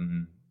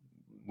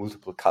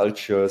multiple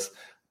cultures.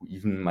 We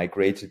even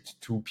migrated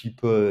two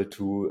people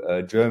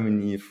to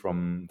Germany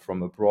from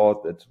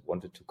abroad that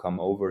wanted to come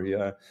over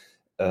here,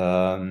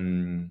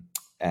 and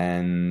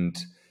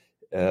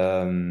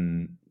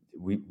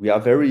we are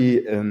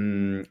very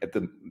at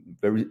the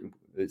very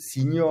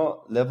senior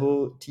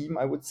level team,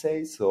 I would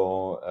say.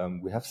 So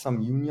we have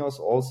some juniors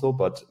also,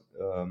 but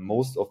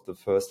most of the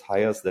first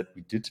hires that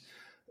we did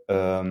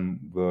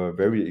were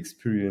very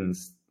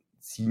experienced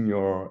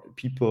senior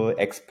people,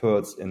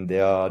 experts in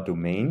their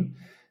domain.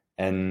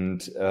 And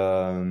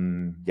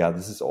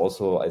this is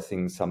also, I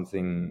think,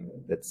 something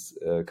that's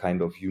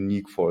kind of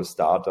unique for a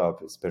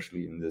startup,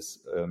 especially in this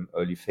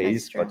early That's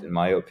phase. But true. in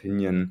my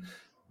opinion,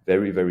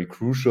 very, very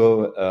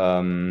crucial,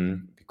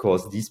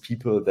 because these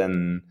people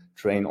then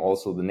train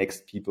also the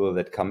next people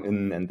that come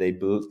in, and they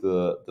build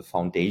the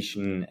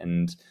foundation.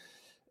 And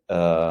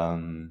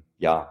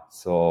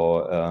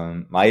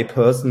so my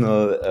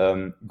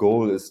personal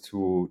goal is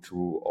to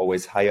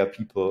always hire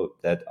people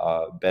that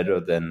are better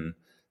than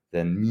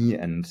me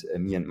and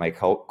my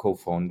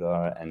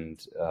co-founder.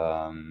 And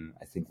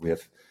I think we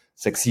have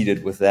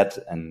succeeded with that,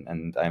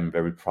 and I'm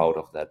very proud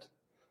of that.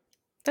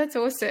 That's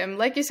awesome.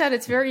 Like you said,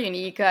 it's very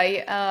unique.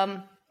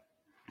 I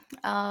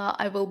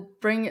will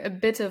bring a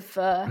bit of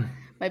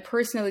my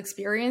personal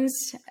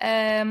experience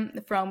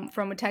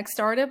from a tech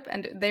startup,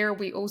 and there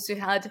we also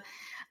had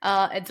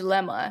a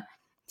dilemma.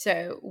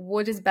 So,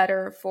 what is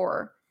better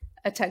for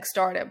a tech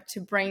startup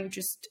to bring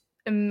just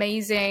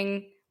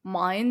amazing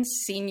minds,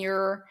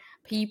 senior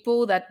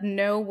people that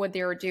know what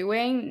they're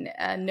doing,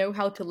 know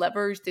how to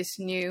leverage this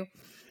new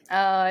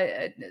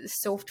uh,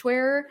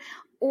 software,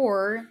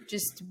 or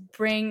just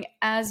bring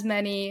as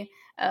many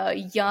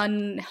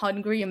young,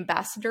 hungry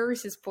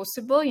ambassadors as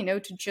possible,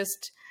 to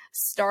just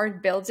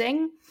start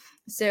building.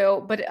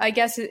 So, but I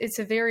guess it's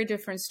a very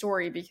different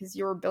story because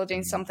you're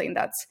building something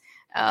that's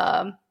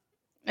a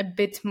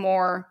bit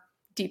more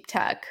deep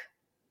tech.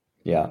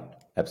 Yeah,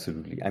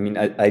 absolutely. I mean,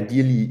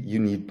 ideally, you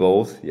need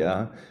both.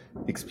 Yeah,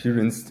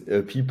 experienced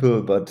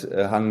people, but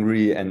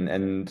hungry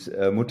and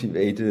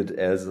motivated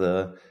as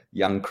a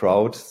young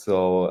crowd.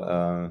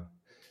 So,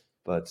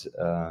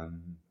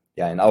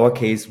 yeah, in our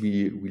case,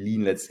 we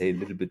lean, let's say, a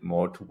little bit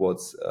more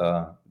towards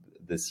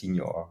the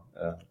senior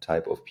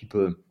type of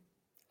people.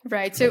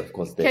 Right. But So, of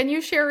course, can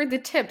you share the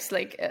tips?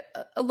 Like,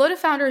 a lot of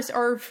founders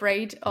are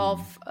afraid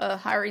of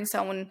hiring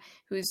someone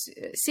who's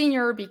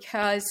senior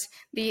because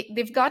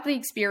they've got the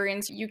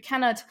experience. You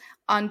cannot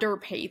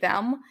underpay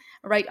them,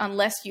 right?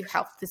 Unless you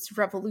have this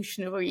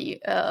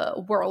revolutionary,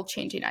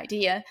 world-changing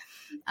idea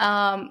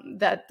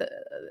that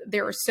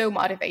they're so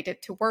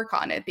motivated to work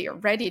on it, they are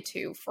ready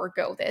to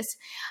forego this.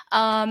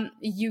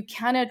 You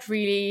cannot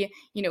really,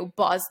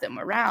 boss them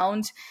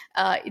around.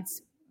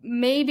 It's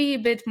maybe a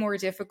bit more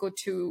difficult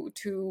to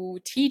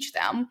teach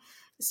them.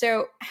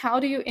 So how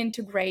do you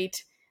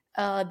integrate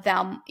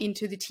them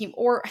into the team,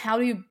 or how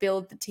do you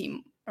build the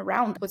team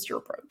around? What's your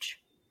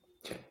approach?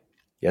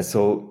 Yeah,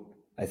 so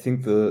I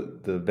think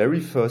the very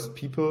first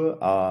people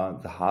are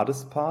the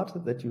hardest part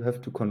that you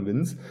have to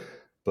convince.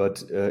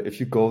 But if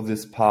you go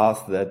this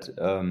path that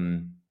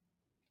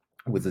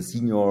with the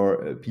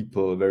senior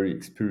people, very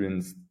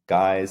experienced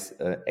guys,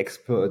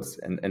 experts,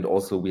 and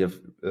also we have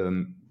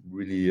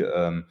really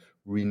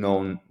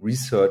renowned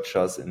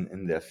researchers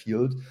in their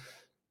field.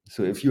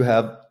 So if you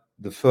have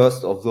the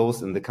first of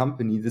those in the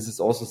company, this is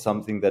also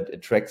something that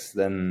attracts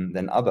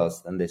then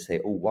others. Then they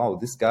say, oh, wow,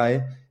 this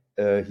guy,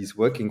 he's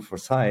working for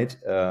site.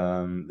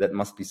 That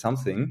must be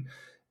something.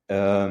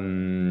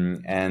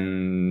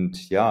 And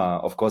yeah,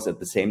 of course, at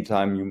the same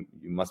time, you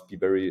must be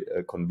very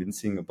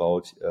convincing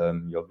about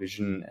your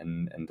vision,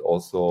 and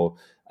also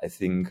I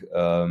think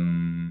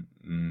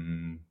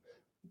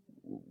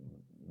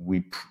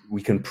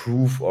we can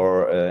prove,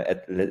 or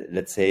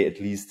let's say at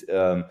least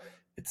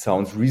it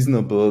sounds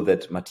reasonable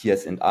that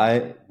Matthias and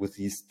I, with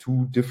these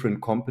two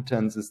different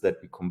competences that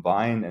we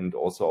combine, and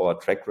also our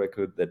track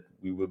record, that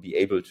we will be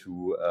able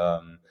to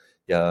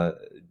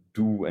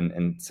do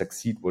and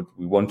succeed what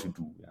we want to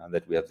do,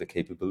 that we have the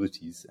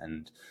capabilities.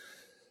 And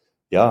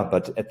yeah,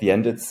 but at the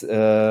end, it's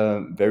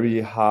a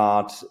very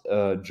hard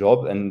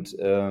job,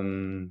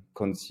 and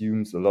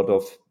consumes a lot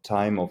of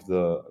time of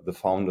the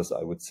founders,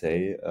 I would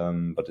say.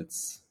 But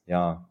it's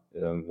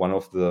one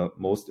of the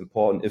most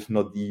important, if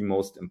not the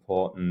most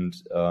important,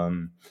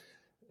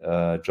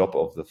 job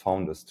of the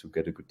founders to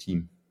get a good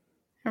team.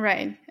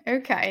 Right.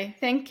 Okay.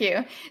 Thank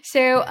you.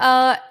 So,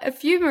 a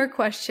few more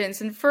questions.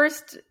 And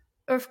first,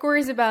 of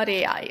course, about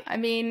AI. I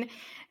mean,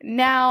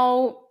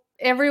 now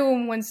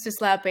everyone wants to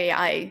slap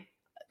AI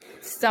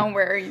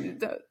somewhere.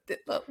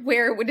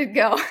 Where would it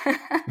go?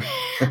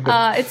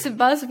 It's a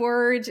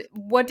buzzword.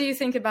 What do you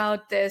think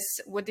about this?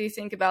 What do you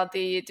think about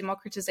the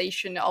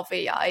democratization of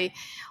AI?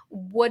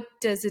 What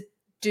does it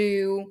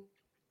do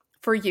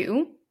for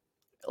you?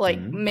 Like,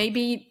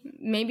 maybe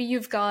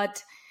you've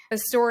got a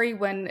story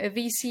when a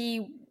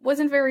VC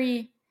wasn't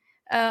very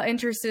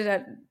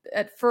interested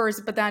at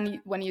first, but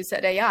then when you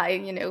said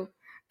AI,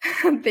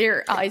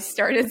 their eyes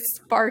started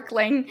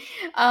sparkling,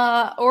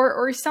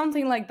 or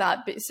something like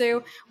that.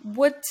 So,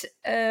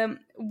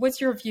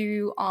 what's your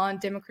view on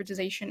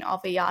democratization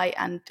of AI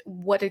and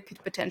what it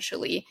could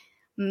potentially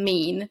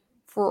mean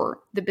for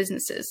the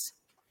businesses?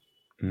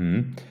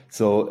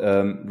 So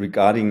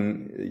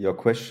regarding your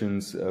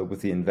questions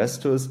with the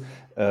investors,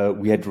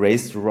 we had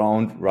raised a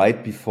round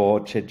right before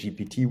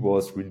ChatGPT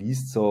was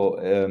released. So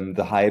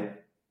the hype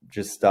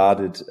just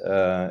started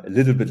a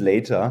little bit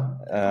later.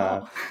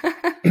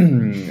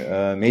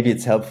 Maybe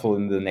it's helpful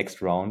in the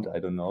next round. I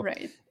don't know.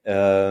 Right.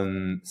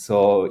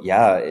 So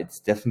yeah,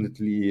 it's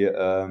definitely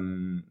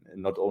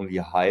not only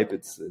a hype.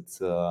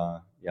 It's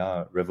a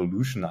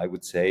revolution, I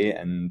would say,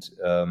 and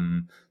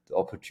the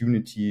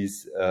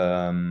opportunities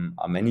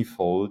are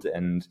manifold.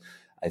 And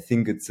I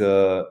think it's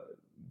a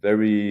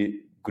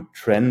very good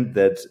trend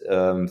that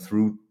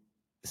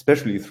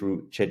especially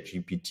through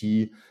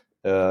ChatGPT,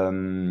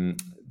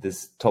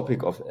 this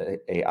topic of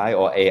AI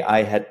or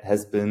AI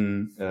has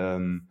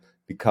been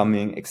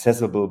becoming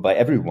accessible by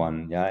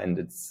everyone. Yeah, and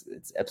it's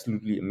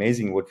absolutely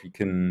amazing what we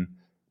can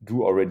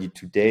do already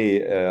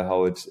today.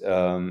 How it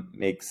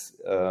makes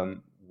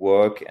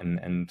work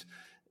and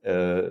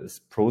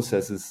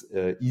processes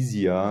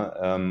easier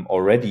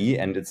already,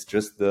 and it's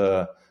just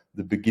the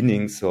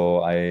beginning.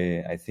 So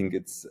I think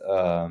it's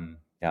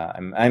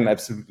I'm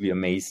absolutely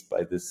amazed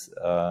by this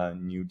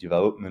new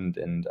development,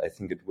 and I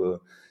think it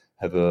will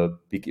have a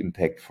big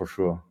impact for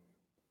sure.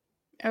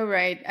 Oh,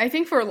 right. I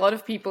think for a lot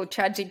of people,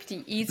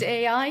 ChatGPT is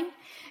AI,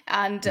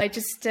 and I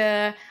just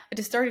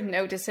started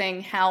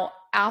noticing how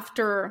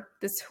after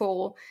this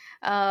whole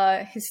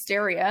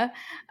hysteria,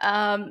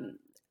 a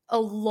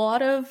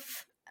lot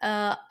of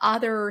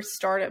other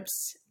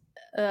startups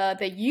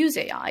that use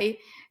AI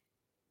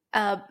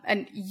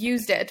and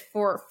used it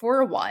for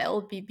a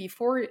while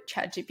before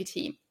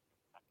ChatGPT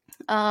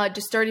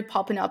just started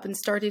popping up and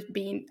started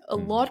being a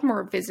lot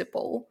more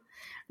visible,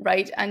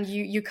 right? And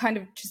you kind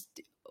of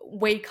just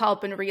wake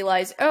up and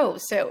realize, oh,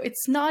 so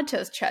it's not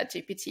just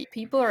ChatGPT.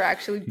 People are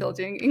actually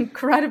building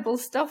incredible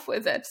stuff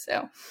with it.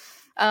 So,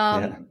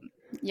 Yeah.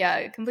 yeah,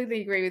 I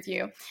completely agree with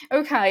you.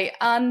 Okay,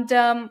 and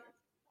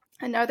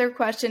another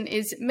question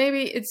is,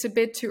 maybe it's a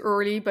bit too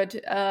early, but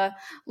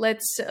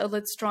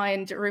let's try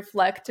and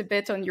reflect a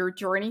bit on your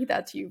journey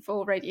that you've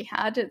already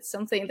had. It's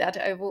something that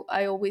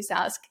I always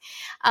ask.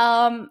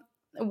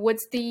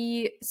 What's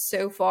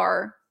so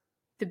far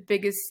the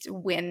biggest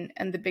win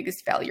and the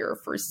biggest failure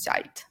for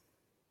site?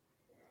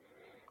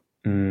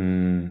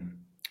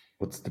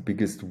 What's the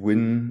biggest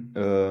win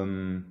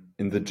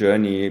in the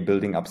journey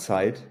building up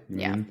site, you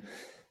Yeah. mean?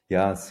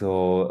 Yeah,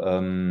 so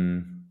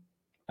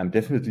I'm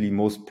definitely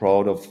most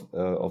proud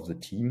of the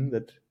team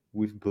that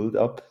we've built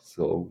up.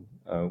 So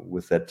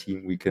with that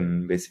team, we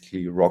can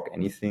basically rock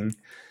anything.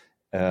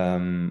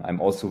 I'm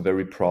also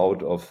very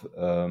proud of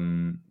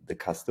the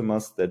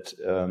customers that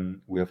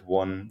we have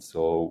won.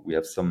 So we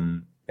have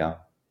some,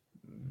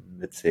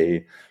 let's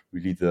say,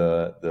 really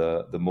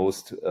the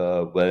most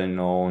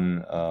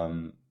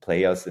well-known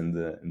players in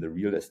the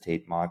real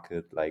estate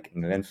market, like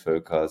England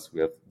Völkers. We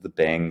have the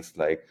banks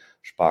like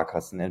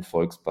Sparkassen and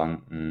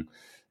Volksbanken.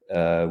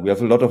 We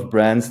have a lot of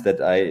brands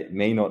that I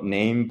may not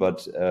name,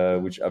 but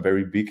which are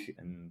very big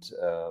and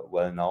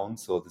well known.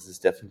 So this is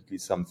definitely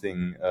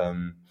something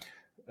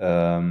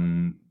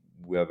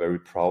we are very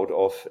proud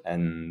of.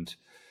 And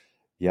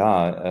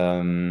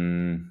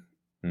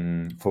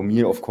for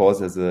me, of course,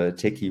 as a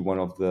techie, one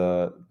of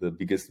the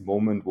biggest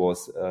moment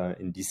was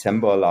in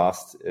December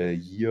last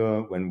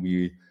year when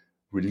we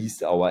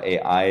released our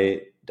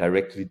AI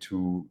directly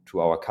to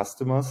our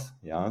customers.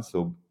 Yeah,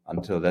 so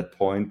until that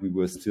point, we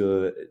were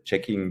still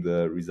checking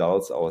the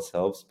results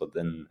ourselves, but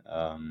then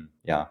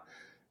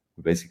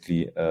we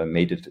basically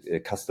made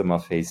it customer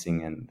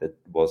facing, and that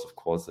was, of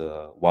course,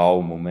 a wow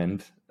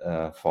moment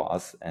for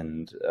us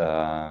and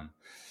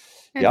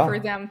For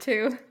them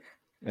too.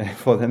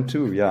 For them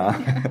too,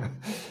 yeah.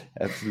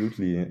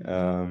 Absolutely.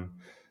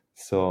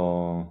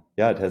 So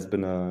yeah, it has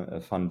been a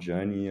fun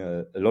journey.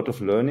 A lot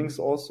of learnings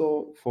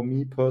also for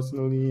me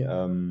personally.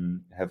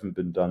 Haven't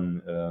been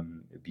done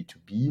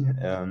B2B.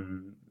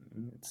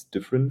 It's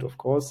different, of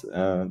course,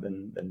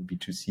 than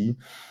B2C.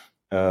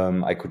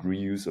 I could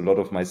reuse a lot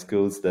of my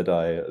skills that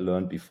I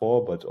learned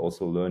before, but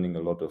also learning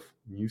a lot of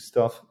new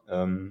stuff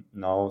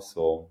now.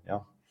 So yeah,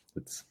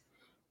 it's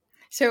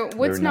So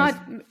what's very nice.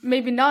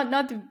 maybe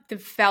not the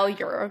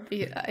failure?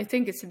 I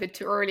think it's a bit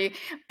too early,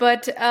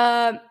 but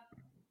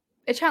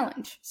a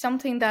challenge,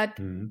 something that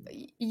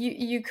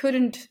you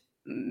couldn't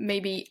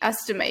maybe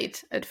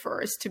estimate at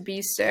first to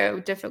be so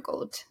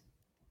difficult.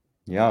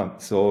 Yeah.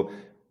 So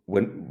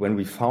when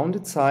we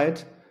founded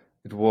Site,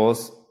 it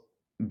was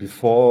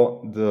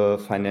before the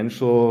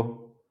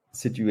financial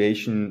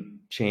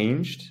situation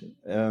changed,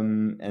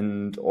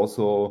 and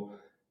also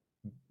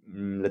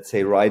let's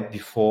say right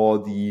before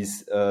the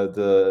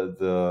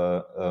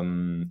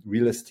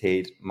real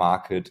estate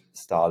market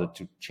started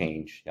to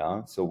change.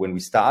 Yeah. So when we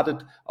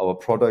started, our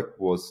product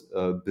was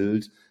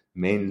built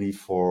mainly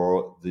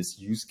for this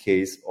use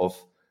case of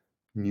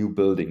new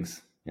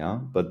buildings. Yeah.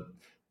 But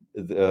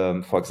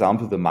for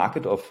example, the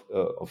market of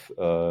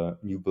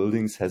new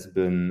buildings has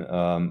been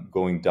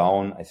going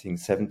down, I think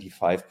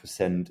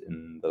 75%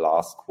 in the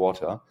last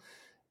quarter.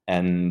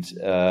 And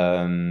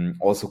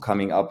also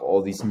coming up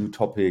all these new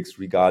topics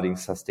regarding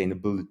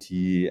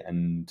sustainability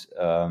and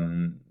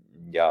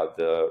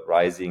the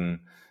rising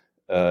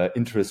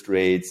interest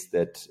rates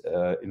that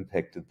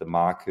impacted the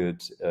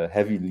market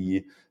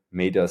heavily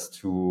made us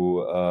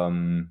to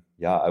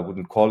I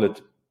wouldn't call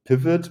it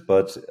pivot,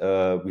 but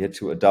we had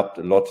to adapt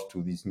a lot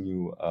to these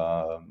new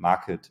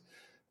market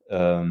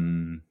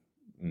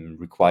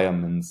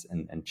requirements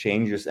and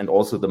changes, and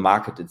also the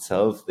market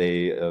itself.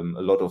 A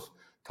lot of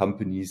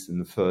companies in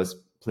the first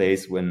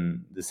place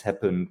when this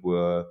happened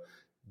were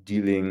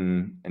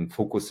dealing and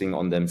focusing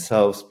on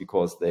themselves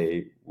because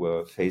they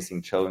were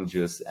facing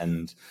challenges,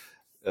 and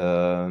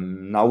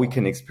now we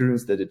can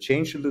experience that it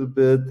changed a little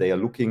bit. They are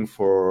looking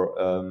for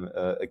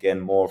again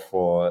more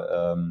for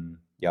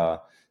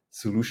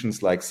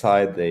solutions like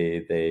Side.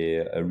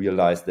 They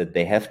realize that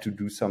they have to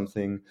do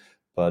something,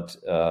 but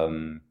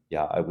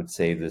I would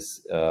say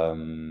this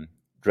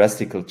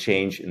drastical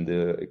change in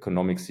the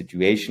economic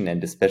situation,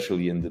 and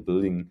especially in the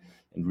building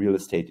and real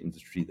estate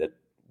industry, that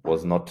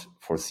was not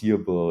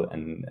foreseeable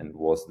and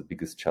was the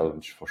biggest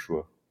challenge for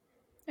sure.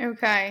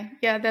 Okay,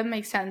 yeah, that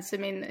makes sense. I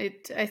mean,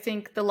 I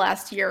think the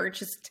last year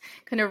just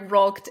kind of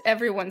rocked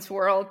everyone's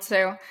world.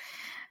 So,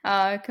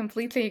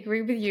 completely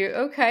agree with you.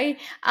 Okay,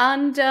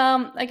 and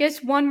I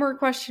guess one more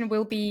question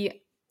will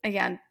be,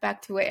 again,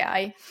 back to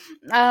AI.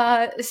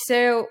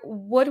 So,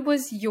 what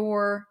was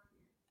your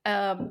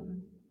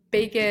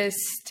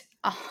biggest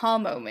aha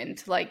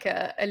moment, like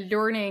a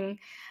learning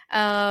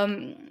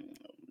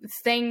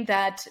thing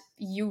that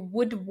you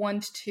would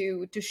want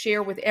to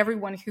share with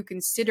everyone who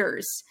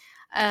considers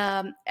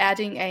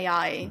adding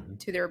AI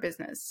to their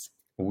business?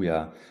 Oh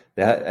yeah,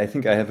 I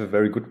think I have a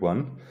very good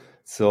one.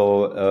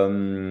 So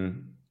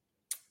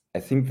I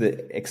think the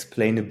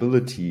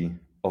explainability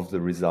of the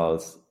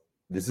results,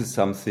 this is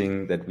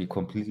something that we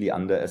completely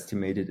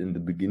underestimated in the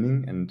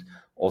beginning, and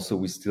also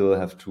we still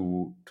have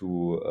to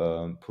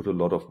put a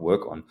lot of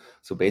work on.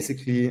 So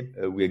basically,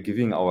 we are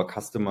giving our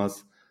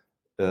customers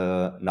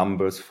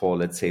numbers for,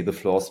 let's say, the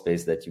floor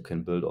space that you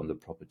can build on the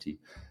property.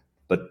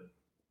 But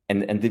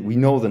we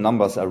know the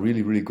numbers are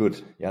really, really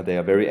good. Yeah, they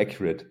are very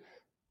accurate.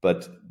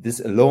 But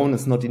this alone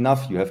is not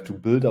enough. You have to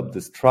build up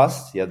this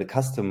trust. Yeah, the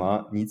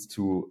customer needs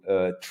to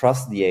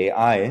trust the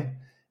AI,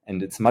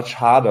 and it's much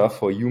harder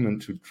for a human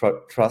to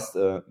trust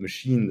a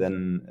machine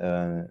than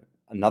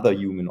another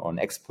human or an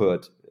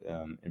expert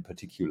in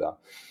particular.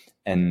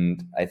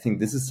 And I think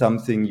this is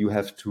something you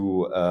have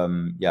to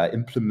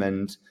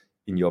implement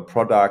in your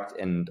product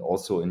and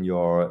also in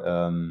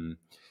your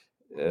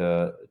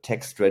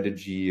tech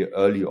strategy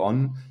early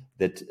on,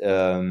 that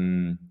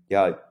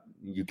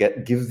you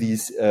give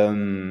these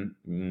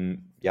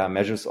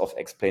measures of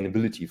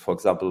explainability, for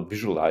example,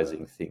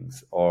 visualizing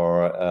things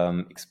or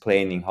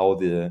explaining how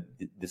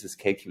this is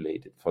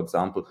calculated. For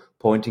example,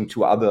 pointing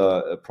to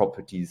other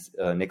properties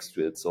next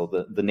to it. So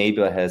the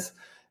neighbor has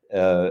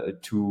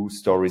 2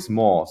 stories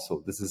more.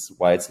 So this is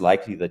why it's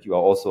likely that you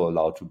are also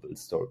allowed to build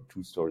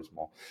 2 stories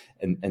more.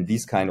 And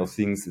these kind of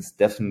things is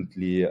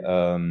definitely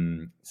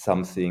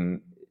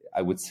something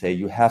I would say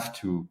you have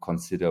to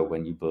consider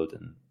when you build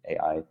an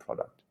AI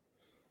product.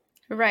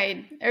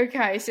 Right.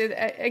 Okay. So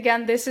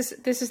again, this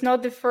is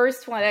not the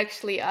first one.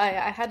 Actually,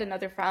 I had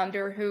another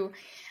founder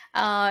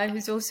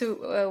who's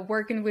also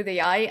working with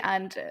AI,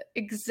 and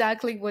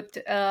exactly what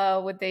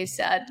they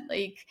said.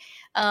 Like,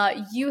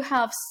 you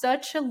have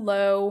such a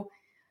low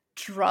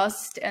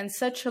trust and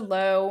such a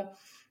low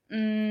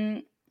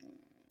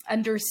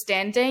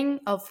understanding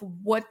of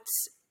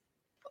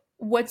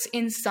what's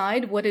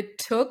inside, what it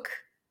took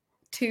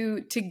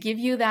to give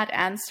you that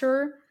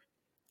answer,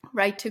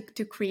 right,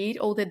 to create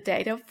all the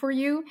data for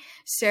you.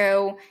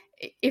 So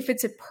if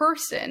it's a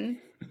person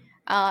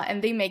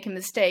and they make a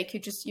mistake, you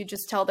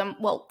just tell them,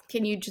 well,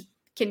 can you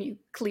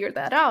clear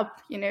that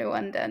up,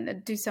 and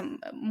then do some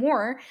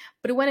more.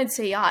 But when it's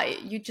AI,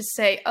 you just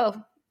say,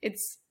 oh,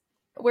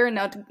 we're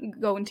not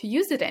going to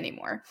use it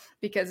anymore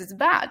because it's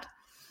bad.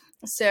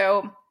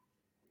 So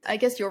I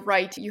guess you're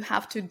right. You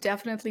have to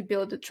definitely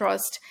build the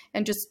trust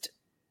and just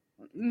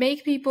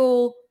make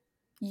people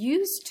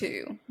used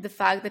to the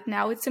fact that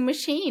now it's a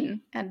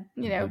machine and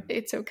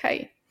it's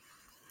okay.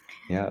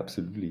 Yeah,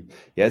 absolutely.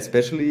 Yeah,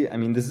 especially, I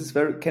mean, this is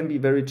can be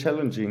very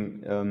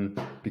challenging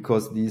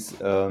because these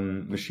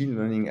machine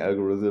learning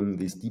algorithms,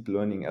 these deep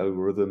learning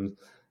algorithms,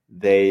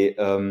 they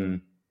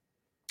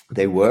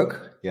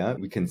work. Yeah,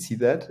 we can see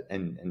that,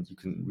 and you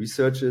can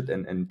research it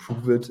and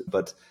prove it,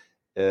 but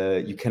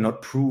you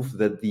cannot prove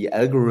that the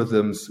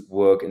algorithms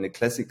work in a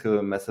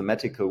classical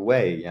mathematical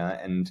way. Yeah,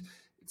 and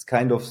it's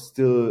kind of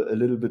still a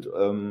little bit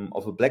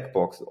of a black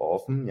box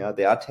often. Yeah,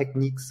 there are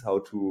techniques how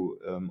to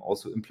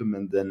also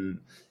implement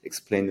then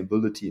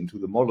explainability into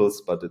the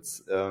models, but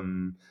it's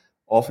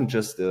often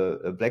just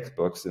a black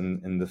box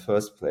in the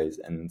first place,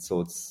 and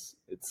so it's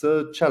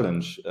a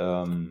challenge,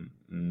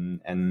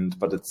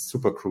 but it's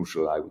super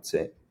crucial, I would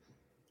say.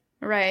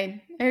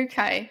 Right.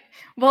 Okay.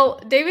 Well,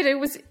 David, it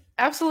was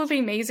absolutely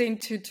amazing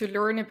to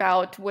learn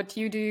about what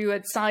you do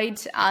at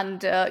Site,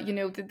 and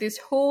this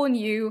whole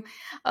new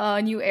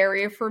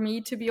area for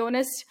me, to be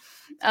honest.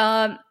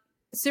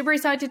 Super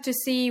excited to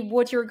see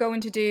what you're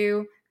going to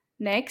do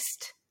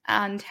next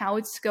and how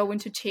it's going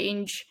to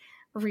change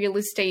real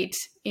estate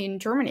in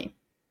Germany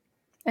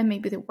and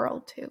maybe the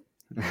world too.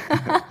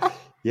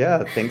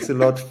 Yeah, thanks a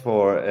lot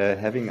for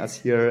having us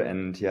here.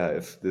 And yeah,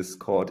 if this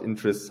caught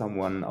interest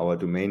someone, our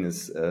domain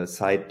is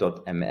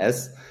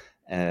site.ms.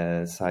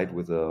 Site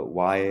with a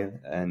Y,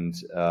 and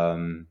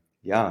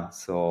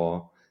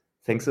so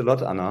thanks a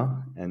lot,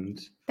 Anna,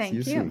 and thank see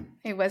you soon.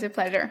 It was a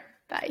pleasure.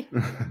 Bye.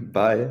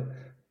 Bye.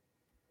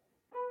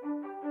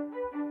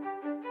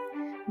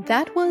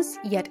 That was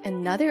yet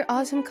another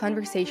awesome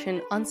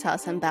conversation on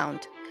SaaS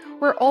Unbound.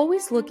 We're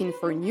always looking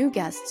for new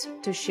guests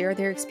to share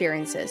their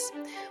experiences.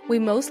 We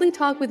mostly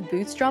talk with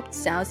bootstrapped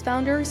SaaS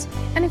founders,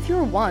 and if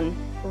you're one,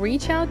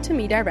 reach out to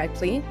me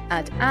directly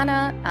at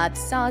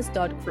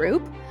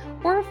anna@saas.group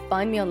or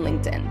find me on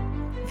LinkedIn.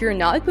 If you're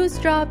not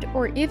bootstrapped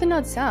or even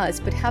not SaaS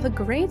but have a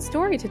great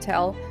story to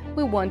tell,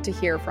 we want to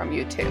hear from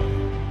you too.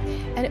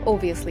 And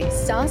obviously,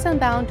 SaaS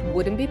Unbound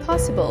wouldn't be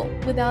possible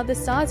without the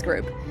SaaS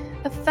Group,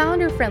 a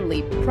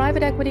founder-friendly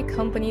private equity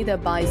company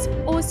that buys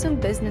awesome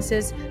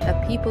businesses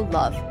that people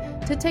love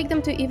to take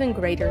them to even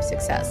greater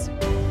success.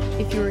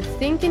 If you're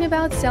thinking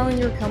about selling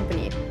your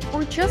company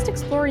or just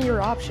exploring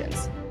your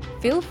options,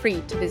 feel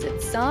free to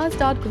visit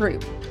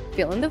saas.group,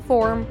 fill in the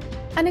form,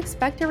 and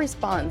expect a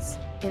response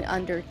in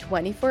under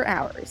 24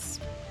 hours.